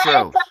respecting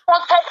ourselves. Nobody's not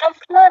gonna take us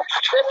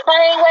seriously the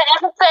same way I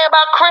can say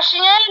about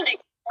Christianity.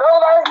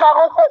 Nobody's not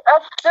gonna take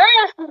us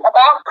seriously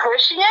about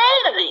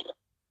Christianity.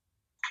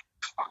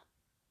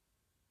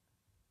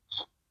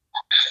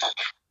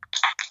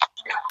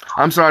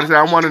 I'm sorry to say,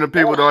 I'm one of the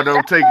people that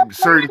don't take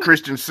certain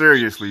Christians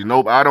seriously.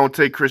 Nope, I don't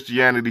take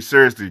Christianity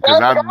seriously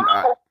because I don't.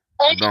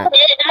 You know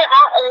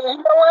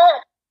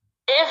what?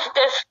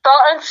 It's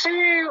starting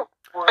to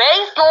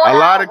based on a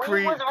lot of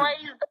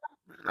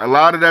a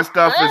lot of that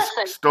stuff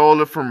is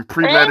stolen from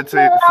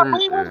premeditated. From I'm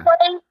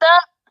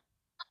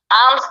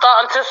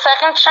starting to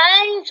second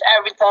change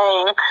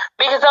everything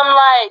because I'm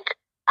like,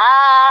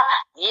 I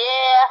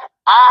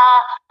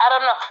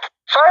don't know.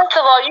 First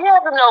of all, you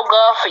have to know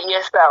God for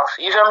yourself.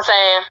 You know what I'm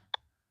saying?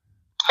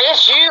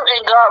 It's you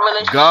and God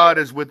relationship. God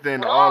is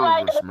within all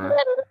of us, man.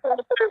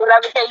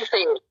 Whatever case is.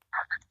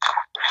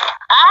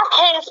 I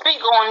can't speak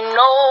on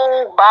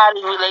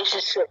nobody's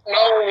relationship,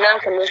 no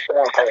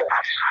non-conditional thing.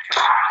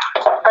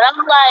 But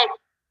I'm like,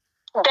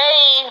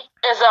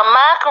 is a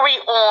mockery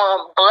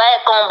on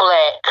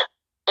black.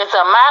 It's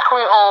a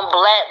mockery on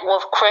black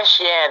with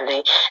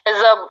Christianity. It's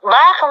a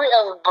mockery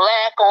of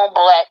black on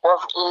black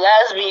with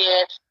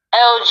lesbian,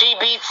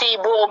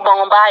 LGBT, boom,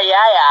 boom, bye,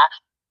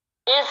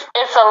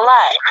 It's a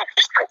lot.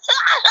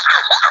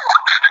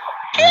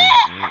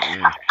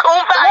 I'm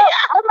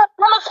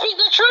gonna speak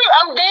the truth.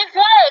 I'm dead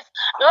serious.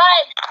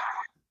 Like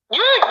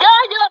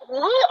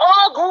y'all, we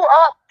all grew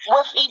up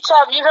with each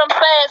other. You know what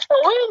I'm saying? So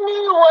we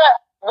knew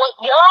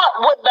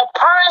what the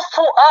parents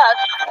told us.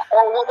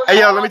 Or what was hey,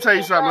 yo, let me tell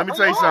you something. The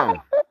versus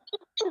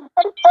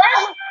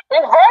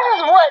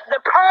what the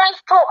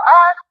parents told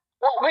us.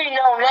 What we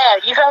know now.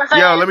 You know what I'm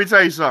saying? Yo, let me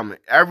tell you something.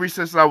 Ever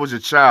since I was a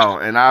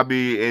child and I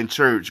be in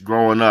church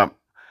growing up,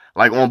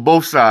 like on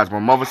both sides, my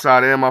mother's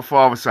side and my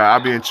father's side, I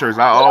be in church.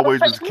 I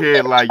always was a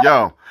kid like,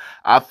 yo,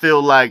 I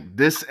feel like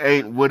this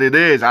ain't what it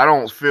is. I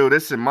don't feel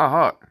this in my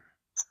heart.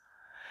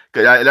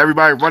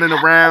 Everybody running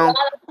around.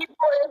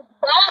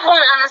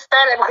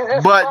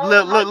 But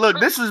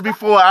look, this is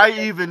before I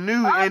even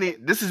knew any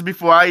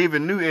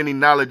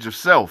knowledge of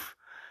self.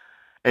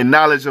 And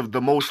knowledge of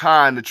the Most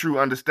High and the true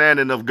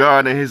understanding of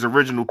God and His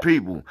original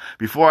people.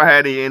 Before I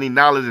had any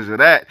knowledge of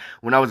that,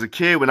 when I was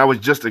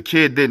just a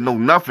kid, didn't know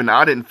nothing,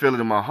 I didn't feel it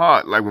in my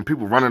heart. Like when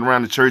people running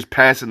around the church,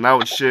 passing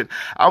out and shit,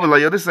 I was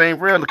like, yo, this ain't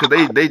real, because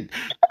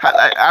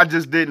I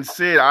just didn't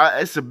see it.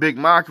 It's a big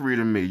mockery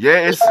to me.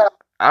 Yeah,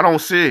 I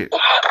don't see it.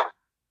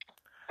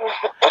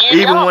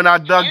 Even when I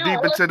dug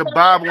deep into the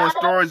Bible and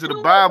stories of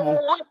the Bible.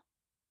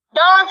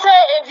 Dante,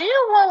 if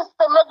you was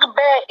to look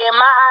back in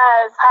my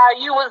eyes, how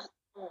you was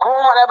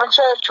growing up in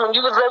church when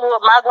you was living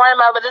with my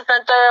grandmother, this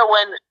and third,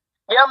 when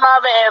your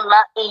mother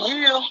and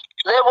you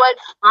lived with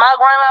my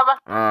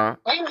grandmother,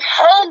 you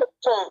hated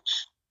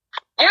church.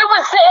 You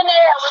was sitting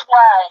there and was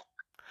like,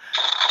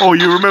 oh,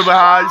 you remember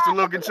how I used to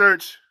look in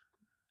church?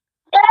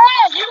 Yeah,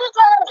 you was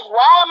like,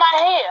 why am I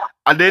here?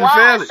 I didn't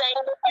feel it. Same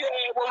as you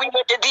had when we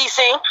went to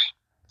DC.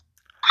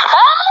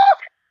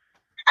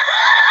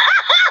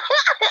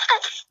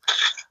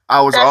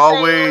 I was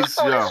always,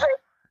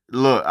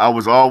 I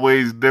was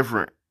always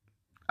different.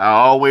 I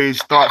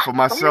always thought for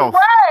myself.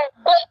 Right,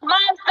 but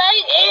my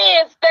thing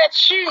is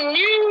that you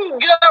knew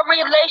your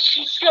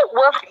relationship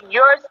with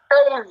your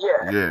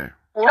Savior. Yeah.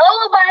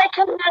 Nobody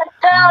can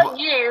tell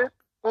you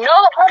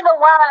no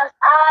otherwise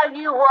how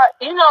you were,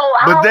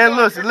 But then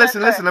listen. Let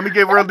me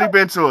get real deep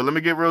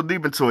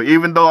into it.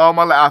 Even though all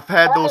my life I've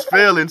had those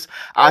feelings,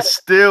 I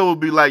still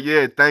be like,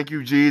 yeah, thank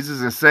you,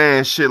 Jesus, and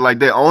saying shit like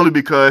that only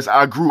because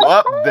I grew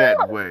up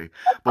that way.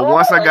 But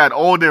once I got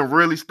older and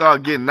really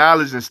started getting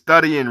knowledge and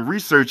studying and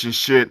researching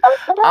shit,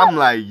 I'm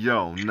like,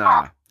 yo,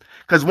 nah.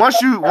 Because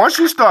once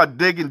you start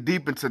digging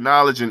deep into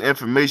knowledge and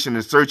information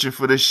and searching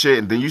for this shit,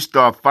 and then you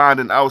start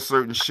finding out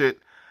certain shit,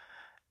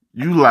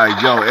 you like,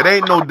 yo, it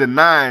ain't no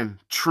denying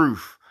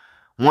truth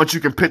once you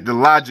can put the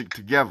logic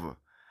together.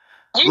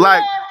 You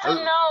have to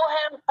know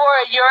him for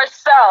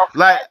yourself.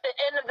 Like, at the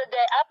end of the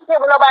day, I don't care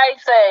what nobody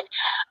say.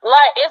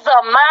 Like, it's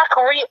a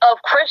mockery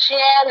of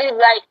Christianity.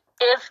 Like,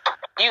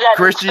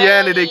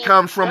 Christianity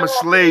comes from a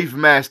slave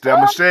master. I'm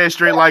going to say it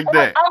straight like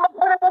that.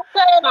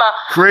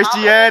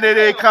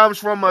 Christianity comes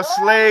from a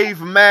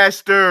slave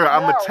master.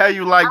 I'm going to tell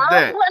you like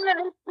that.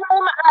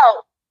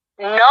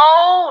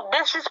 No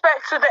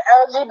disrespect to the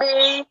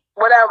LGBT,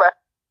 whatever.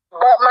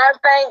 But my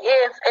thing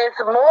is, it's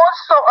more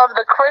so of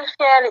the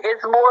Christianity,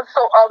 it's more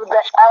so of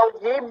the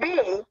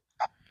LGBT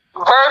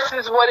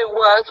versus what it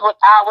was when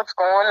I was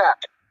growing up.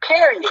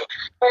 Period.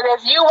 And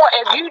if you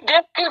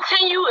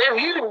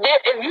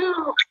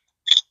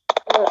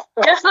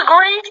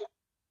disagree,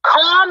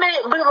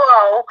 comment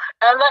below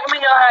and let me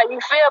know how you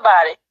feel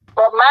about it.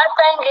 But my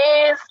thing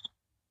is,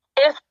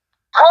 it's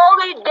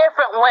totally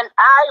different when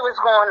I was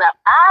growing up.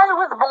 I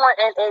was born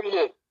in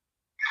 88.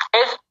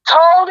 It's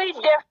totally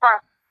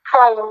different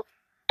from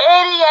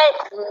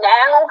 88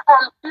 now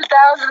from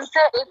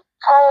 2010. It's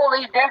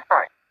totally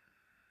different.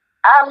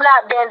 I'm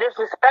not being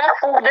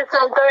disrespectful. This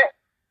and that.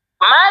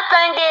 My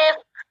thing is,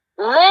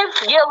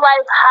 live your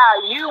life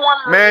how you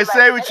want to live. Man,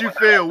 say what you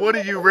feel. What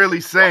are you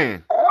really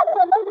saying?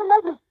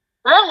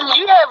 Listen,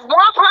 you have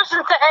one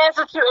person to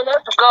answer to, and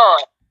that's God.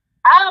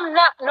 I'm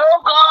not no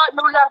God,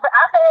 no nothing.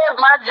 I can have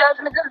my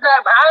judgment and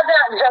stuff, but I'm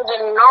not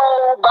judging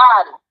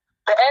nobody.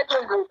 But at the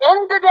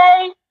end of the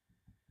day,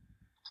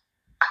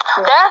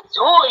 that's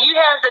who you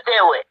have to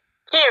deal with.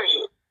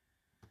 Period.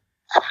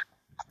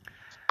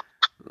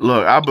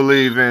 Look, I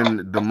believe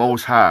in the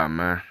Most High,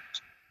 man.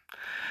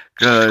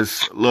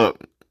 Because,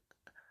 look,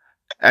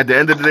 at the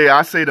end of the day,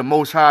 I say the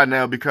Most High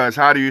now because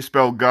how do you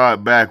spell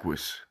God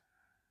backwards?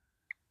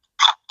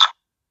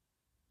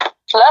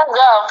 Let's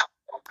go.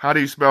 How do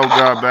you spell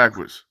God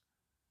backwards?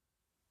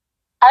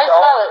 How you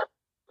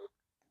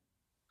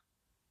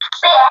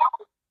spell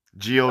it?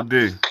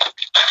 G-O-D.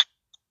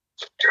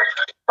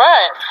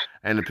 Right.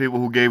 And the people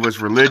who gave us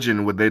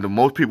religion,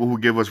 most people who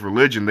give us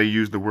religion, they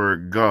use the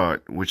word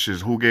God, which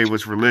is who gave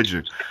us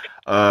religion.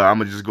 I'm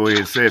going to just go ahead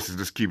and say it, so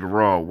just keep it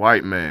raw,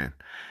 white man.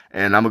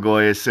 And I'm going to go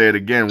ahead and say it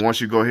again. Once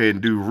you go ahead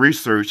and do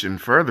research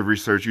and further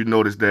research, you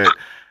notice that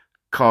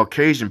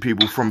Caucasian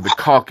people from the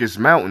Caucasus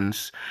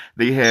Mountains,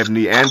 they have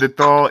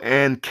Neanderthal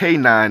and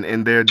canine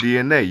in their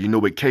DNA. You know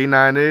what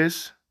canine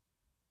is?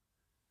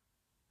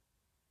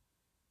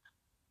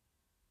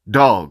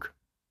 Dog.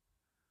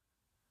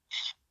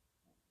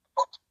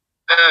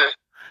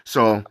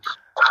 So,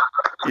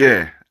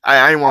 yeah,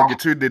 I ain't want to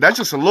get too deep. That's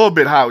just a little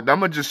bit how, I'm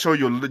going to just show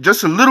you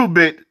just a little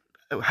bit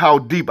how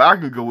deep I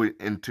can go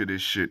into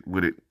this shit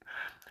with it.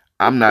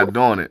 I'm not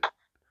doing it.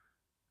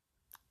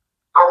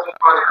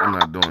 I'm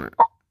not doing it.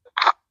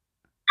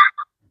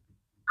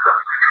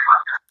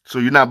 So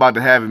you're not about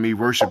to have me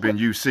worshiping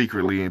you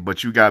secretly,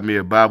 but you got me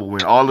a Bible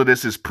when all of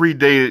this is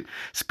predated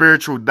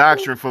spiritual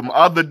doctrine from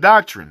other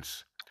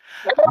doctrines.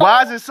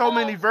 Why is there so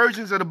many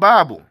versions of the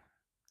Bible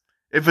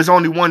if it's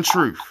only one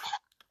truth?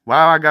 Why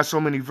I got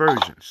so many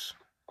versions?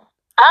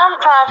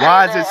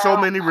 Why is there so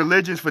many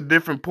religions for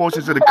different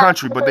portions of the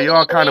country, but they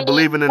all kind of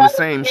believing in the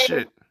same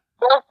shit?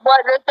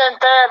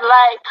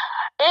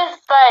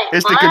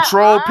 It's to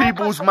control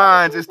people's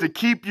minds. It's to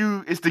keep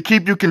you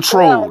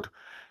controlled.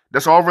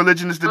 That's all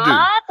religion is to do.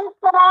 My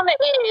persona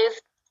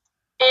is,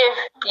 if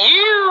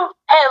you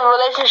have a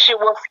relationship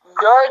with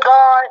your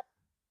God,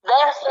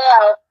 that's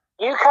how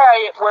you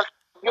carry it with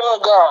your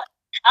God.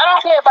 I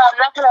don't care about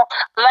nothing else.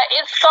 Like,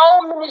 it's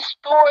so many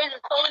stories,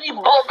 so many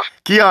books.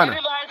 Kiana.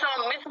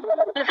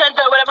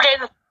 Whatever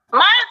case.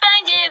 My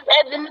thing is,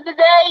 at the end of the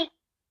day,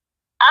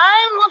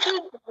 I'm going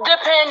to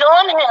depend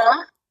on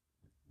him,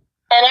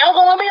 and I'm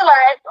going to be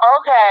like,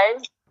 okay.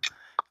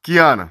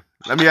 Kiana,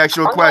 let me ask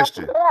you a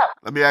question.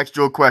 Let me ask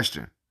you a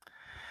question.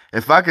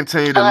 If I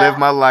continue to live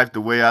my life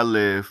the way I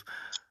live,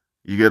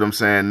 you get what I'm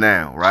saying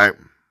now, right?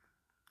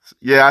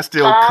 Yeah, I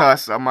still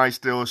cuss. I might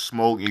still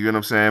smoke. You get what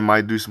I'm saying?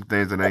 Might do some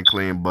things that ain't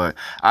clean, but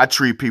I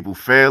treat people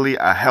fairly.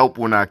 I help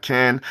when I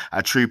can.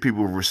 I treat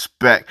people with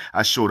respect.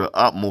 I show the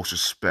utmost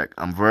respect.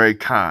 I'm very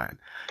kind.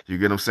 You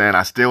get what I'm saying?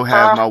 I still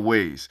have my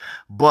ways.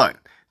 But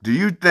do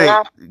you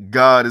think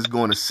God is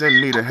going to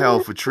send me to hell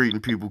for treating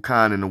people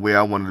kind in the way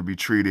I wanted to be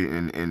treated?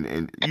 And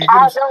you get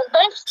I don't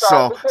think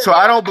so. So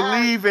I don't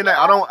believe in it.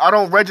 I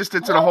don't register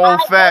to the whole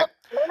fact.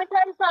 Let me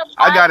tell you something.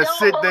 I gotta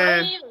sit there. I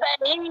don't believe that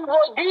he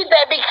will do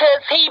that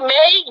because he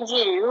made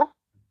you.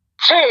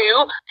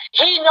 2,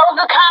 he knows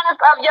the kindness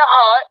of your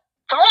heart.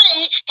 3,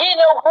 he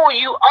knows who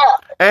you are.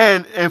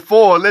 And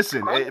 4,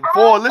 listen.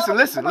 4,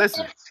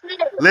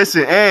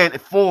 listen. And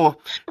 4,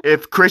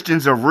 if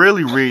Christians are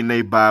really reading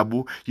their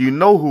Bible, you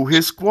know who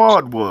his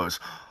squad was.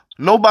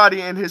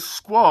 Nobody in his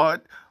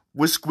squad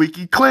was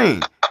squeaky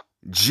clean.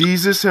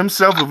 Jesus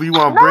himself, if you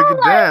want to break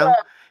it down,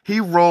 he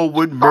rolled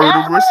with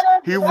murderers.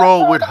 He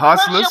rolled with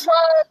hustlers.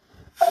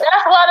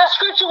 That's why the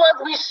scripture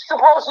was we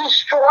supposed to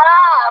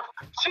strive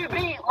to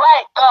be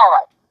like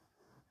God.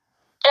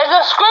 There's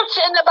a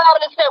scripture in the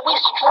Bible that said we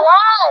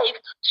strive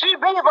to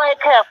be like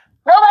him.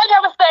 Nobody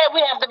ever said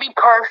we have to be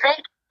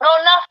perfect. No,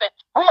 nothing.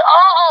 We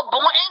all are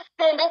born in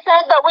sin. This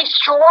and that. We're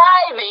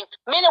striving.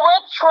 Meaning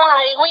we're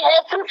trying. We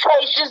have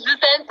temptations,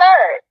 this and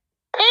third.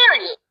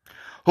 Period.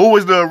 Who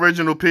was the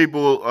original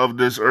people of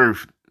this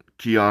earth,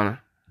 Kiana?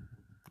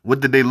 What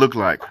did they look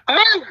like? Me.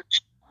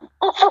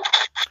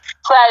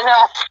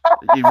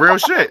 Real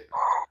shit.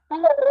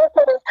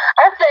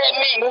 I said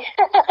me.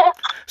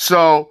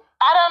 So,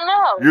 I don't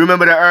know. You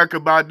remember that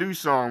Erykah Badu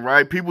song,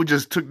 right? People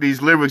just took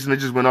these lyrics and it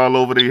just went all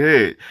over their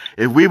head.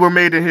 If we were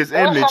made in his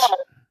image,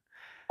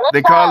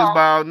 they call us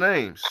by our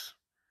names.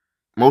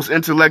 Most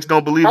intellects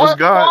don't believe it's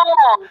God.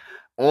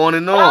 On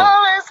and on.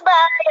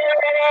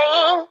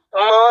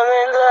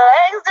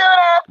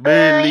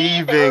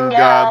 Believe in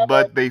God,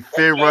 but they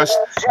fear us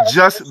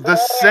just the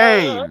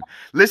same.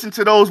 Listen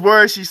to those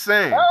words she's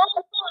saying.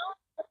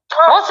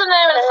 What's the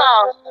name of the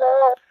song?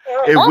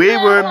 If we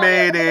were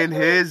made in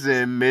his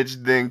image,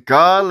 then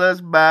call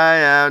us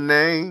by our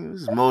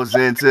names. Most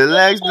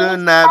intellects do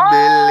not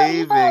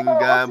believe in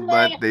God,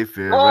 but they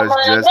fear us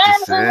just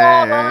the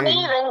same.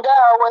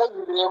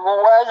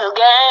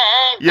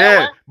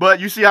 Yeah, but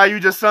you see how you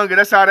just sung it?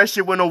 That's how that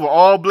shit went over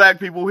all black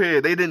people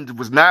here. They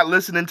was not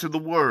listening to the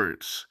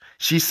words.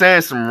 She's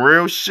saying some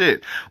real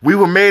shit. We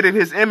were made in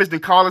his image,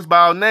 then call us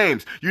by our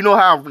names. You know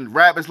how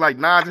rappers like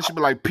Nas and shit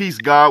be like, peace,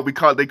 God.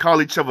 They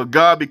call each other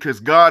God because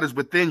God is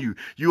within you.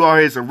 You are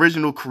his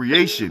original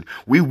creation.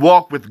 We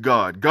walk with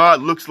God.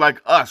 God looks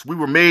like us. We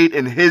were made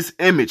in his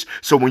image.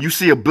 So when you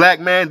see a black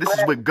man, this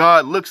is what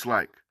God looks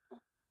like.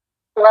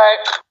 Right.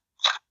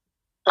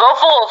 Go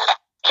forth.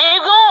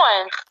 Keep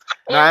going.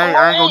 Nah,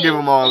 I ain't gonna give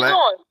him all that.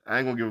 I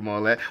ain't gonna give him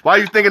all that. Why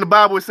you thinking the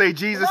Bible would say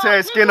Jesus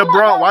had skin of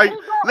bronze?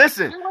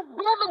 Listen.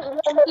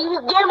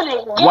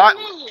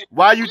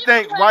 Why you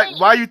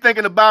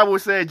thinking the Bible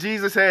would say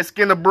Jesus had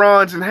skin of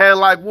bronze and hair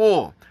like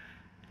wool?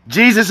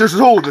 Jesus is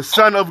who? The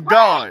Son of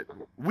God.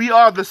 We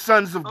are the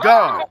sons of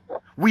God.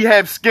 We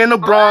have skin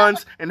of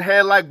bronze and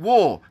hair like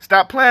wool.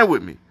 Stop playing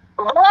with me.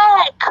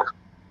 Black.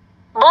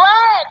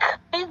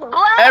 He's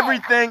black.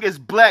 Everything is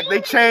black. They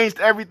changed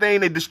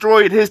everything. They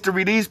destroyed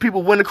history. These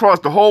people went across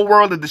the whole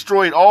world and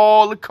destroyed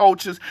all the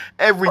cultures.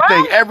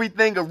 Everything. Right.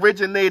 Everything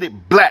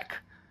originated black.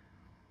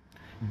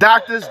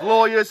 Doctors,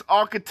 lawyers,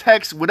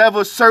 architects,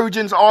 whatever,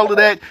 surgeons, all of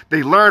that,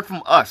 they learned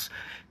from us.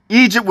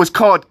 Egypt was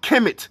called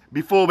Kemet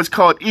before it was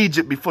called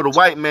Egypt, before the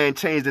white man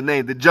changed the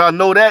name. Did y'all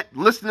know that,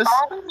 listeners?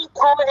 Are we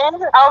recording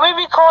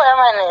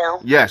right now?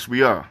 Yes,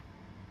 we are.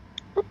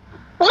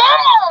 Yeah!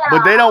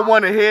 But they don't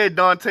want to hear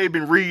Dante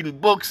been reading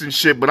books and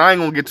shit, but I ain't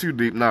gonna get too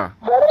deep now.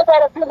 But they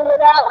better figure it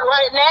out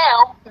right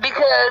now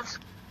because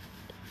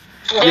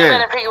they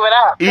better figure it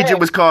out.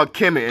 Egypt was called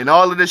Kemet, and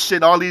all of this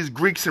shit, all these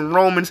Greeks and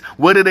Romans,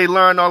 where did they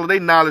learn all of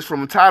their knowledge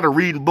from? I'm tired of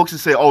reading books and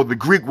say, oh, the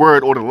Greek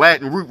word or the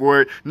Latin root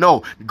word.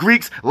 No,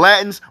 Greeks,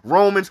 Latins,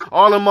 Romans,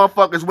 all them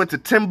motherfuckers went to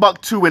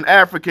Timbuktu in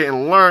Africa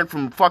and learned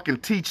from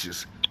fucking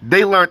teachers.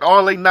 They learned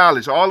all their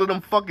knowledge. All of them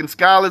fucking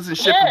scholars and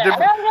shit from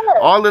different.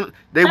 All of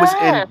they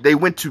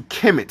went to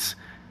Kemet.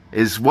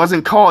 It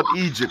wasn't called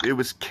Egypt. It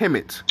was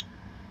Kemet.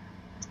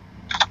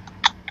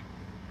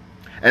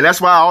 And that's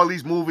why all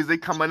these movies they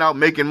coming out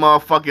making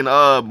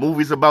motherfucking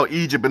movies about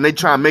Egypt, and they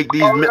try to make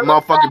these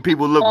motherfucking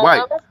people look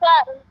white.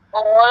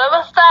 All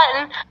of a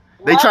sudden,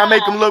 they try to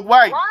make them look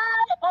white.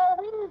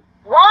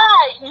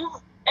 Why? And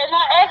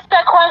I asked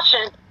that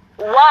question.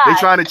 Why? They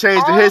trying to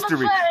change the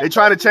history. They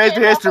trying to change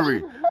the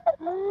history.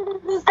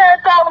 Is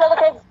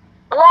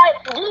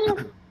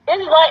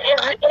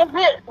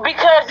it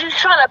because you're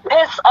trying to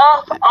piss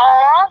us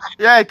off?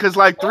 Yeah, because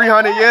like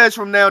 300 years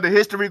from now, the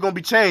history going to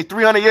be changed.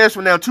 300 years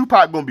from now,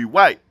 Tupac going to be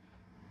white.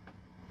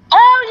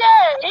 Oh,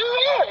 yeah, he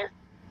is.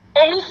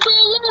 And he's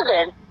still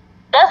living.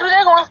 That's what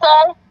they're going to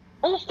say.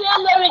 He's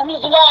still living.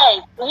 He's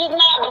white. He's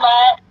not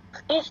black.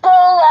 He's still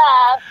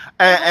alive.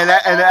 And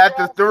at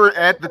the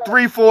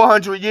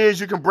 300-400 years,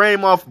 you can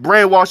brainwash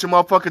a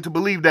motherfucker to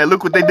believe that.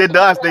 Look what they did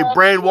to us. They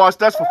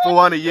brainwashed us for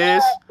 400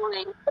 years.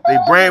 They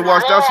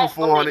brainwashed us for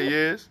 400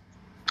 years.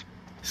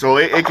 So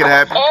it could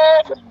happen.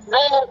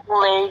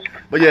 Exactly.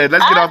 But yeah,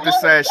 let's get off this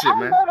sad shit,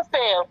 man.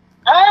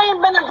 I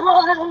ain't been in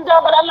Brooklyn,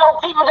 but I know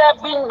people that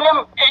have been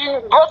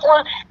in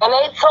Brooklyn, and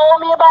they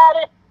told me about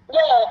it.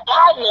 Yeah,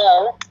 I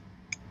know.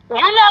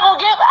 You're not going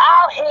to give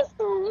our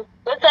history,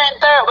 this and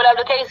third,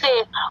 whatever the case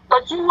is,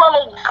 but you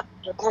want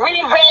to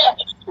revamp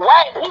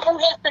white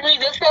people's history,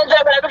 this and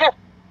third, whatever the case.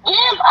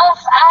 Give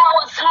us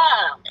our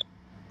time.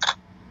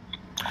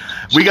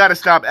 We got to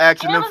stop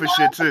asking them for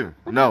shit, too.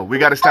 No, we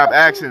got to stop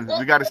asking.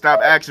 We got to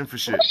stop asking for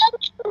shit.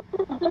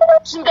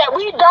 That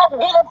we don't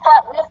give a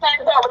fuck, this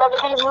and that, whatever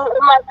the case is.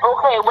 I'm like,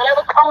 okay,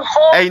 whatever comes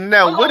forward. Hey,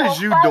 Nell, what is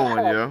you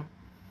doing, yo?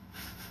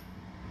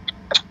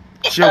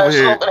 She over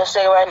here. Smoking a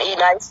cigarette and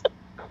eating ice.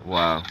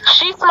 Wow.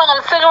 She's smoking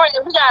a cigarette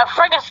and we got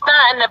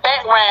Frankenstein in the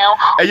background.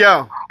 Hey,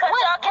 yo.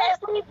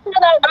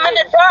 I'm in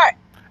the dark.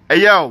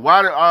 Hey, yo,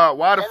 why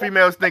the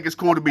females think it's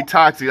cool to be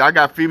toxic? I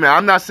got female.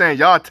 I'm not saying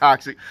y'all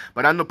toxic,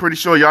 but I'm pretty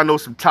sure y'all know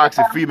some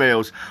toxic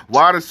females.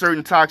 Why do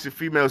certain toxic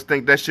females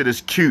think that shit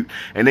is cute?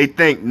 And they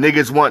think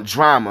niggas want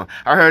drama.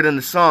 I heard in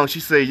the song,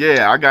 she said,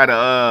 yeah, I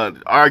gotta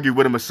argue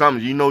with him or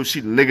something. You know,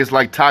 niggas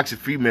like toxic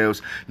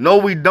females. No,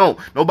 we don't.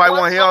 Nobody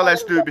want to hear all that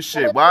stupid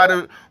shit. Why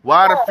do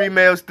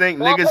females think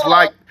niggas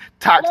like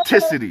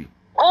toxicity?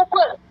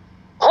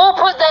 Who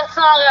put that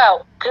song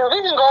out? Because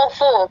we can go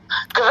full.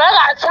 Because I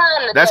got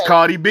time today. That's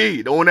Cardi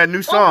B on that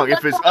new song.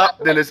 If it's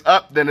up, then it's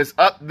up, then it's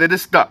up, then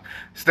it's stuck.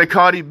 It's that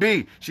Cardi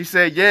B. She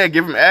said, yeah,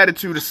 give him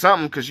attitude or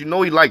something because you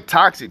know he like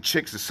toxic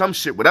chicks or some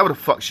shit, whatever the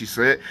fuck she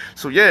said.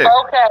 So, yeah.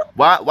 Okay.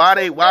 Why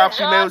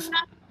females...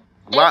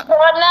 Why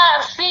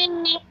not see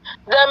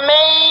the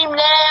meme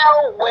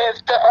now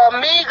with the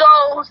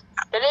amigos?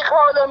 That they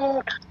call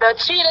them the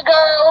cheetah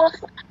girls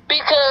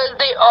because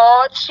they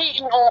all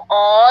cheating on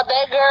all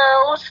their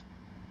girls.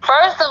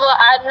 First of all,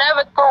 I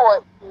never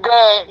thought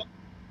that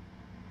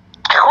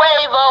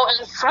Quavo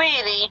and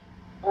Sweetie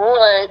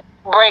would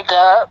break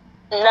up.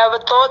 Never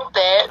thought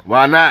that.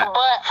 Why not?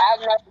 But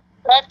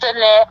expecting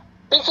that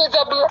because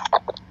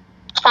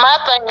my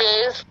thing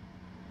is,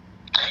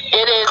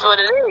 it is what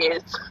it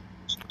is.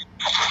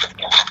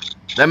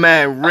 That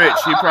man rich.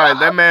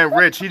 That man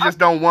rich. He just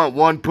don't want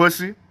one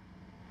pussy.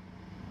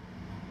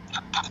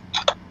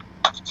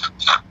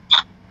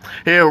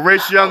 He a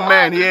rich young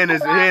man. He in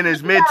his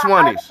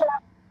mid-20s.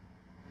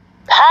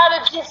 How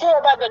did you feel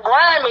about the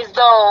Grammys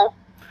though?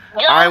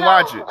 I ain't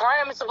watch it.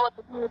 Grammys supposed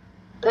to be...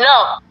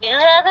 No, you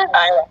haven't?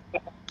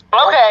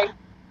 Okay.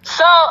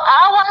 So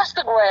I watched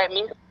the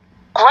Grammys.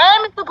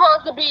 Grammys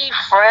supposed to be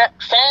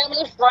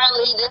family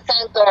friendly, this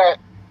and third.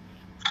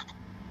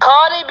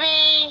 Cardi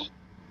B,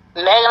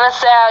 Megan Thee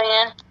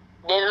Stallion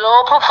did a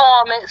little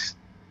performance.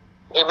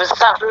 It was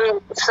something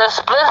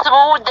explicit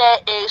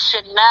that it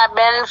should not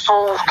been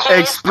for kids.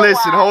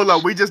 Explicit. Hold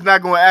up. We just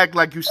not gonna act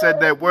like you said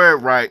that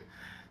word right.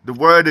 The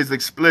word is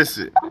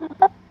explicit.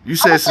 You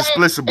said it's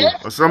explicit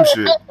or some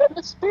shit.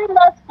 It's too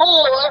much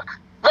for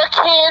the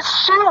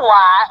kids to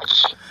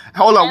watch.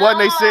 Hold up. Wasn't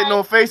they sitting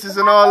on faces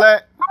and all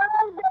that?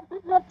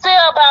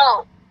 Feel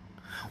about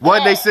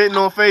wasn't they sitting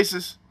on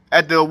faces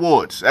at the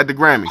awards, at the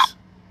Grammys?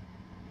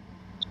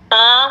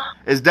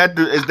 Is that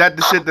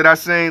the shit that I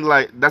seen?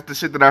 Like, that's the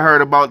shit that I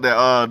heard about,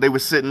 that they were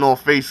sitting on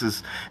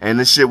faces and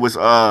this shit was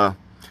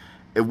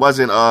it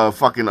wasn't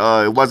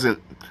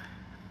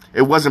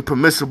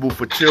permissible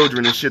for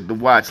children and shit to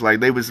watch. Like,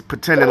 they was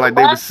pretending like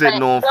they was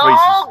sitting on faces.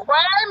 No,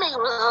 Grammy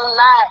was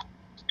not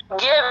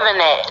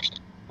giving it.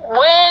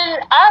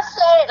 When I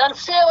say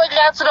until it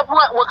got to the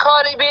point with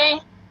Cardi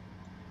B,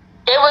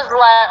 it was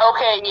like,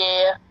 okay,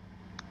 yeah,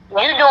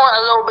 you doing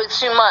a little bit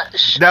too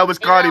much. That was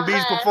Cardi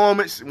B's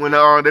performance when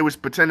they was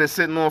pretending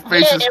sitting on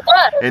faces,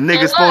 and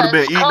niggas supposed to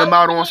been eating them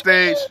out on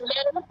stage.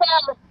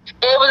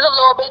 It was a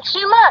little bit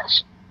too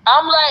much.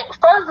 I'm like,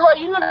 first of all,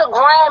 you know the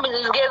Grammys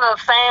is getting a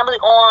family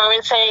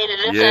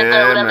orientated,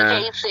 whatever the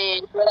case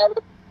is,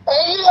 whatever.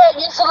 And you had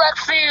your select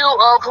few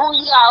of who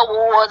you got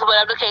awards,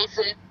 whatever the case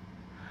is.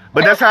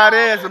 But that's how it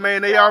is,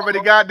 man. They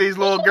already got these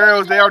little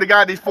girls. They already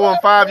got these 4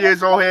 and 5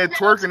 years old here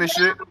twerking and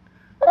shit.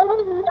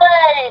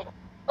 Like,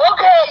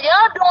 okay,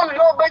 y'all doing a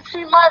little bit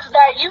too much.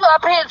 Like, you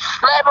up here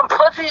slapping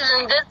pussies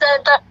and this,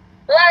 that, that.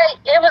 Like,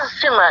 it was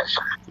too much.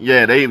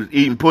 Yeah, they was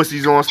eating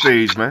pussies on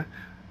stage, man.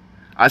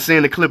 I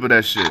seen the clip of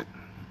that shit.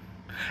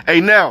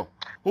 Hey, Nell,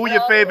 who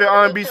your favorite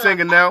R&B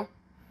singer, Nell?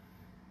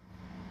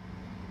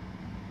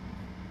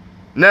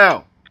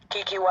 Nell.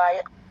 Kiki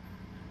Wyatt.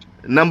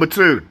 Number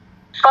 2.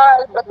 As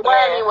far as the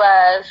Grammy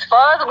was,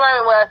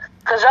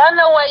 because I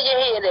know where you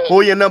hear that.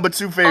 Who your number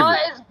 2 favorite? I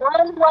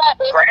haven't watched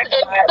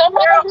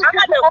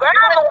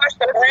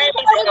the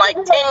Grammys in like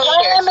 10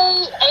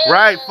 years.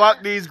 Right,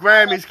 fuck these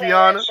Grammys,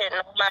 Kiana.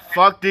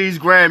 Fuck these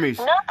Grammys.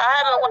 No,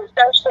 I haven't watched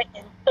that shit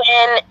in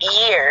 10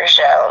 years,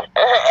 yo.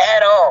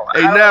 At all.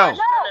 Hey, now,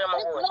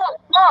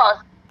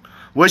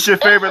 what's your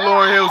favorite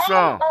Lauryn Hill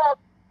song?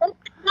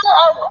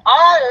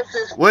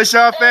 What's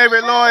your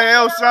favorite Lauryn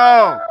Hill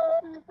song?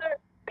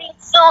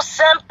 So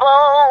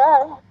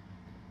simple.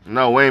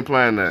 No, we ain't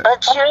playing that.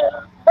 But you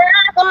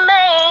never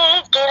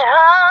make it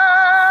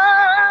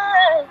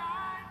hard.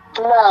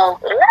 No.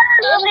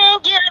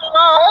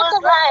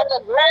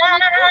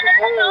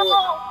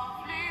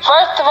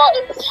 First of all,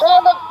 it's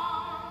for the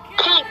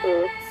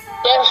people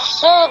that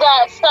still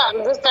got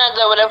something, this,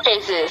 that, whatever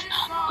case is.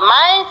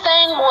 My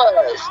thing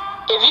was,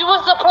 if you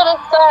was to put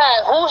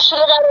aside who should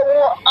have got a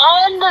award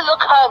under the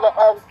cover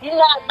of you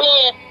not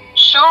being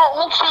shown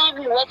on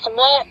TV, what's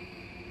what?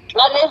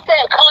 Like they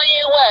said,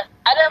 Kanye West.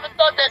 I never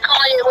thought that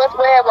Kanye West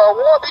would have an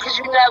award because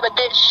you never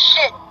did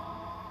shit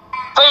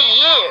for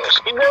years.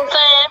 You know what I'm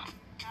saying?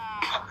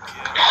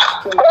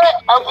 But,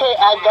 okay,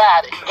 I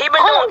got it. He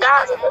been doing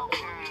gospel.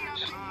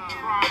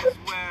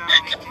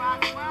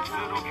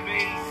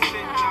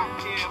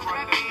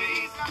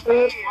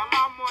 Hey,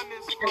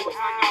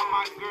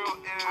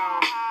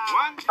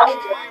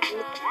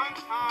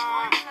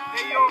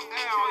 yo,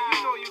 L, you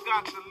know you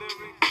got the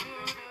lyrics.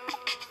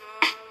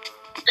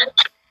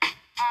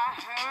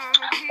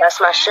 That's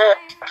my shit.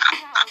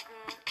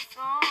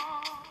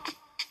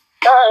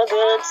 A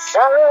good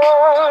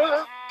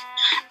song.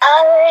 I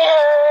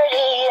heard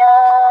it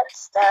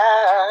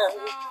outside.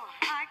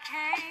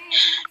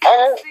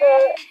 And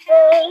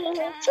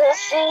it's to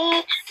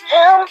see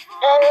him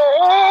and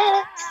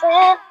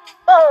listen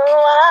for a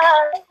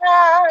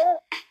while.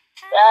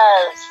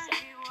 Yes.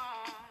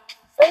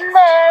 And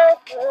there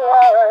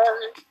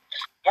was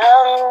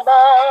young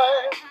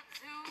boy.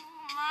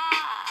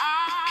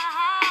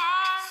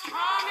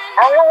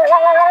 I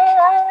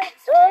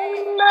do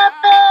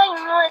nothing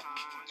with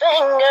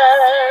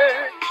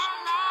fingers.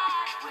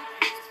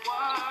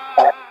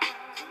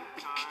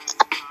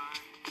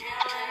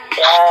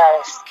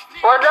 Yes.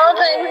 Well, don't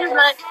say he's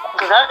not,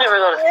 because I never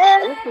go to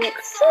sleep.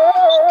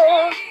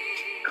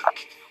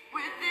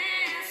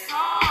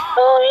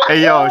 Hey,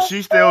 yo,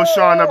 she's still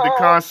showing up to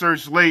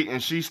concerts late,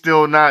 and she's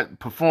still not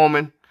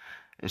performing,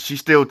 and she's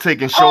still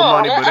taking show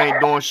money, but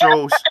ain't doing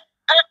shows.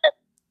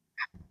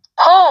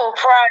 Who?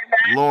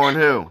 Probably Lauryn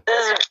Hill.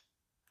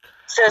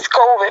 Since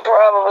COVID,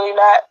 probably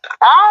not.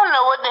 I don't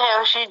know what the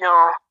hell she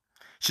doing.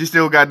 She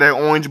still got that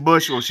orange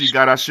bush, or she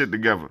got our shit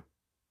together?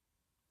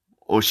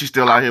 Or she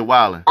still out here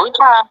wilding? We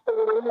trying to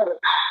figure it out.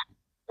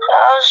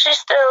 Oh, she's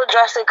still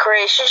dressing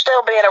crazy. She's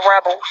still being a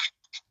rebel.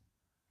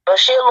 But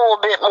she a little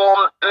bit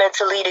more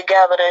mentally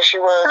together than she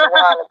was a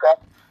while ago.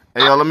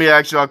 Hey, yo, let me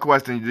ask y'all a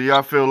question. Do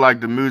y'all feel like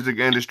the music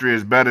industry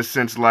is better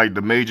since, like,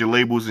 the major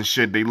labels and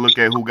shit, they look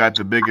at who got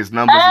the biggest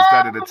numbers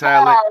instead of the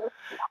talent?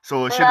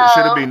 So should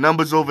it be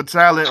numbers over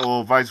talent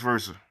or vice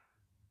versa?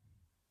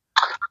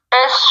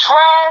 It's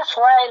trash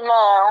right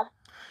now.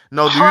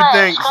 No, do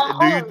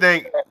you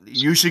think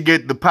you should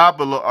get the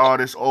popular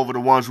artists over the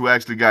ones who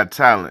actually got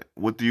talent?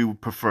 What do you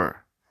prefer?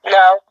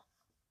 No.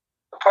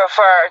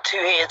 Prefer to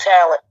hear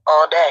talent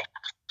all day.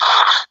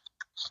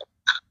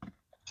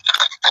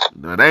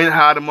 That ain't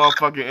how the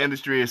motherfucking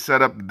industry is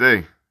set up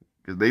today.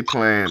 Because they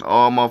playing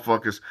all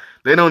motherfuckers.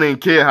 They don't even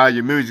care how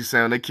your music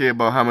sound. They care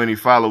about how many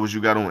followers you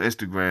got on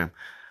Instagram.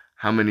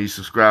 How many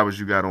subscribers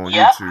you got on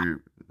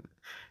YouTube.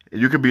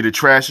 You could be the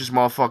trashiest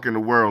motherfucker in the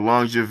world. As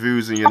long as your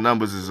views and your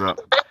numbers is up,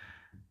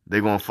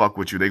 they gonna fuck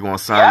with you. They gonna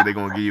sign you. They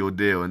gonna give you a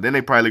deal. And then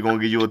they probably gonna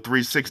give you a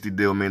 360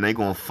 deal, man. They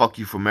gonna fuck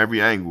you from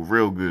every angle.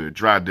 Real good.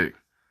 Dry dick.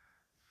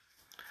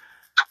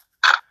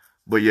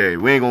 But yeah,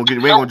 we ain't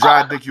gonna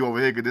dry dick you over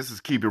here, because this is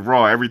Keep It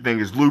Raw. Everything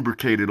is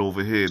lubricated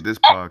over here, this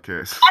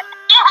podcast.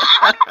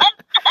 Keep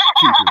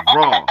it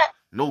raw.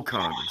 No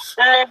condoms.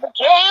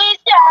 Lubrication.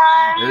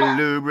 Yeah.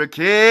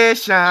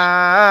 Lubrication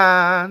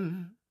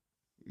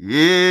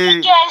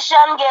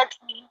gets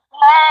me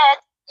wet.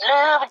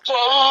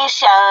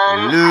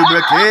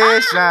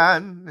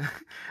 Lubrication.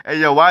 Hey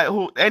yo,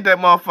 who ain't that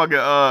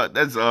motherfucker?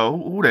 That's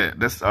who that?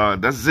 That's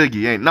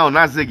Ziggy. Ain't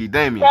not Ziggy.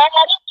 Damien. Yeah,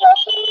 that's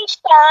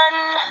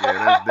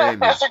Damien.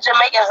 That's a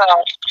Jamaican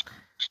song.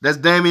 That's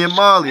Damian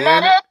Marley,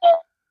 ain't it?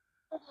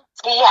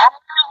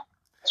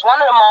 It's one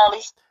of the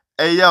Marleys.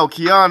 Hey yo,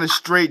 Kiana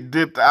straight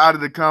dipped out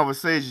of the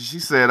conversation. She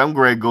said, "I'm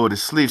ready to go to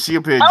sleep." She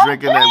up here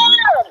drinking that.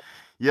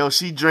 Yo,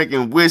 she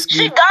drinking whiskey.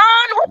 She gone?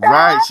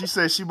 Right. She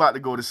said she about to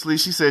go to sleep.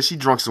 She said she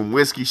drunk some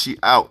whiskey. She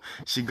out.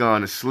 She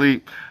gone to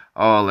sleep.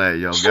 All that,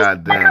 yo.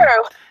 Goddamn.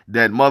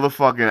 That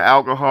motherfucking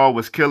alcohol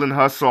was killing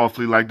her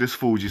softly like this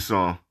Fuji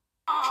song.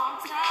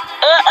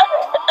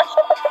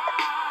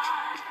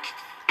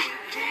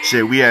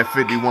 Shit, we had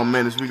 51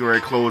 minutes. We gonna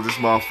close this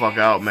motherfucker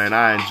out, man.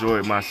 I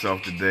enjoyed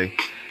myself today.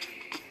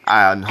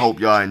 I hope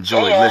y'all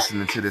enjoyed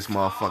listening to this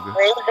motherfucker.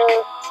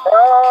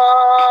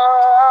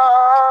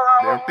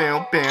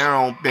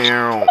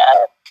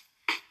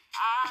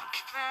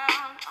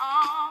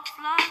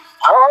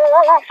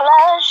 Oh,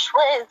 flush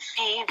with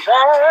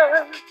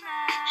fever,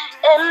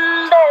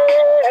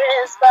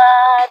 embarrassed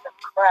by the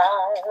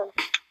crowd.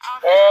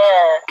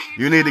 Yeah.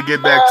 You need to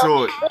get back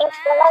to it.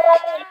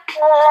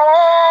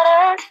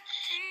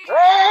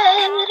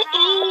 Read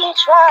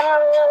each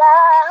one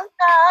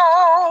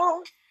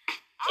aloud.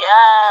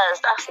 Yes,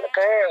 that's the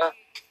girl.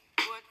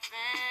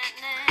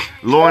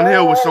 Lauryn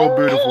Hill was so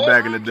beautiful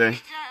back in the day.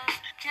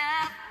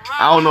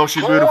 I don't know if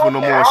she's beautiful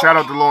no more. Shout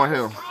out to Lauryn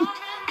Hill.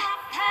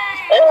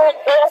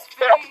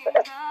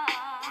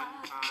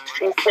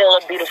 She's still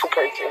a beautiful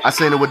person. I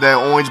seen her with that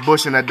orange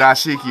bush and that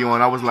dashiki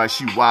on. I was like,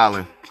 she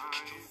wildin'.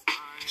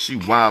 She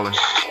wildin'.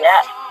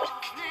 Yeah.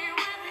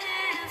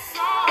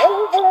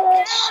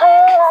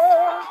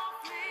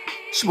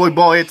 It's your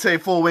boy Ballhead Tay,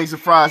 4 Wings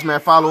and Fries,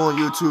 man. Follow on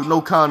YouTube,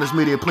 No Condoms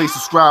Media. Please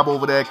subscribe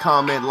over there,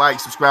 comment, like,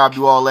 subscribe,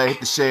 do all that, hit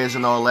the shares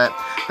and all that.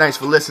 Thanks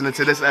for listening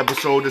to this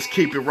episode. Just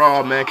keep it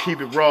raw, man.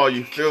 Keep it raw,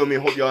 you feel me?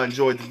 Hope y'all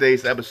enjoyed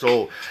today's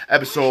episode.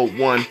 Episode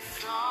 1.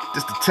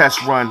 Just a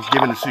test run,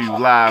 giving it to you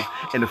live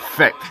in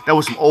effect. That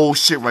was some old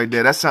shit right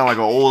there. That sound like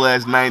an old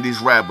ass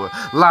 90s rapper.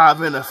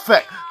 Live in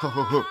effect.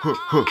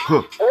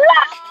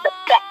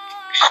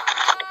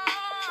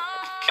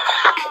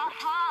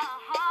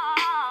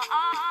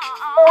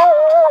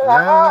 La, la,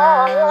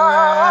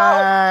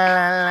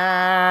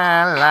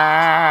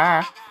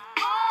 la.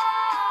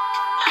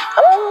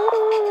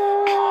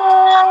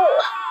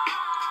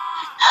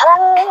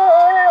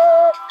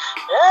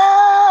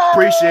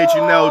 Appreciate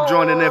you now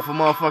joining in for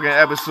motherfucking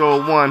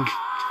episode 1.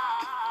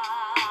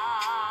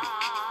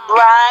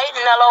 Right,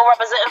 Nello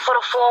representing for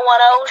the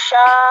 410,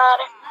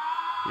 shawty.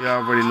 You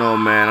already know,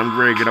 man. I'm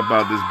ready to get up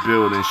out this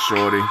building,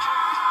 shorty.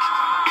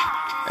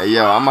 Hey,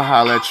 yo, I'ma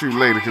holler at you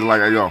later, cause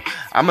like, yo,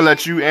 I'ma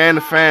let you and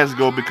the fans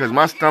go because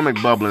my stomach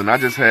bubbling. I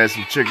just had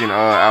some chicken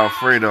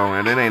Alfredo,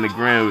 and it ain't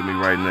agreeing with me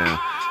right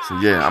now. So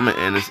yeah, I'ma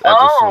end this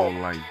episode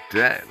like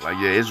that. Like,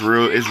 yeah, it's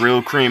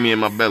real creamy in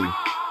my belly.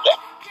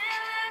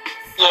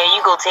 Yeah,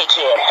 you go take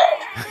care of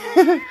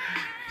that.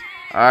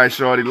 All right,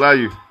 shorty, love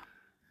you.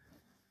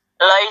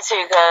 Love you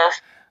too,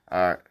 cuz. All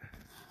right.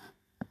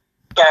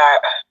 All right.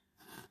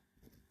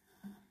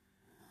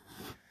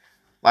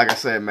 Like I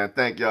said, man,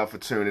 thank y'all for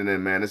tuning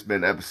in, man. It's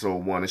been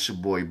episode 1. It's your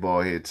boy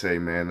Ballhead Tay,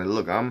 man. And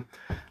look, I'm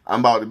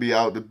about to be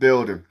out the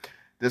building.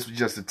 This was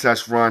just a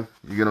test run.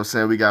 You get what I'm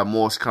saying? We got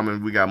more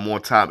coming. We got more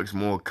topics,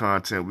 more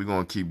content. We're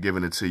going to keep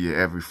giving it to you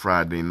every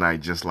Friday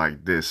night just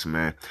like this,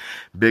 man.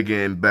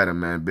 Bigger and better,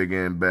 man.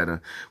 Bigger and better.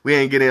 We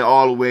ain't getting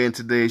all the way in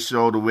today's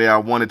show the way I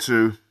wanted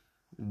to,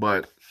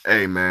 but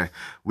Hey, man,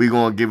 we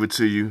gonna give it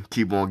to you.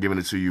 Keep on giving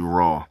it to you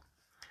raw.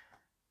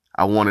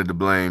 I wanted to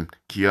blame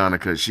Kiana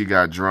because she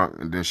got drunk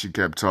and then she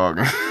kept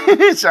talking.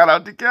 Shout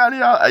out to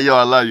Kiana. Yo,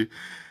 I love you.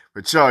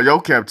 But yo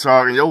kept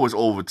talking. Yo was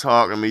over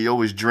talking me. Yo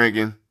was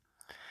drinking.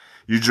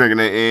 You drinking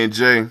that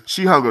NJ.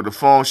 She hung up the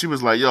phone. She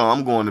was like, yo,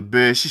 I'm going to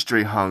bed. She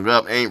straight hung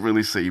up. Ain't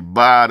really say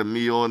bye to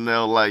me or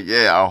now. Like,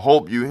 yeah, I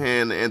hope you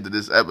hearing the end of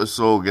this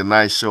episode. Good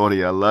night,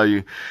 shorty. I love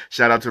you.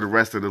 Shout out to the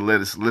rest of the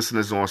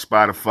listeners on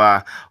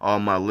Spotify. All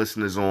my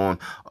listeners on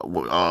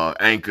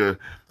Anchor,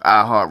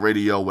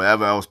 iHeartRadio,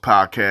 wherever else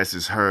podcast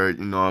is heard.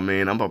 You know what I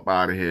mean? I'm up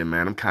out of here,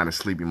 man. I'm kind of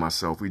sleepy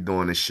myself. We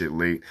doing this shit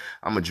late.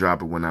 I'm going to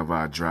drop it whenever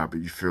I drop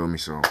it. You feel me?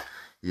 So...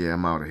 yeah,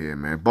 I'm out of here,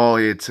 man.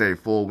 Ballhead Tay,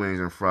 4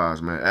 Wings and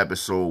Fries, man.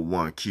 Episode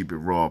 1, Keep It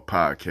Raw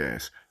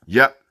podcast.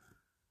 Yep.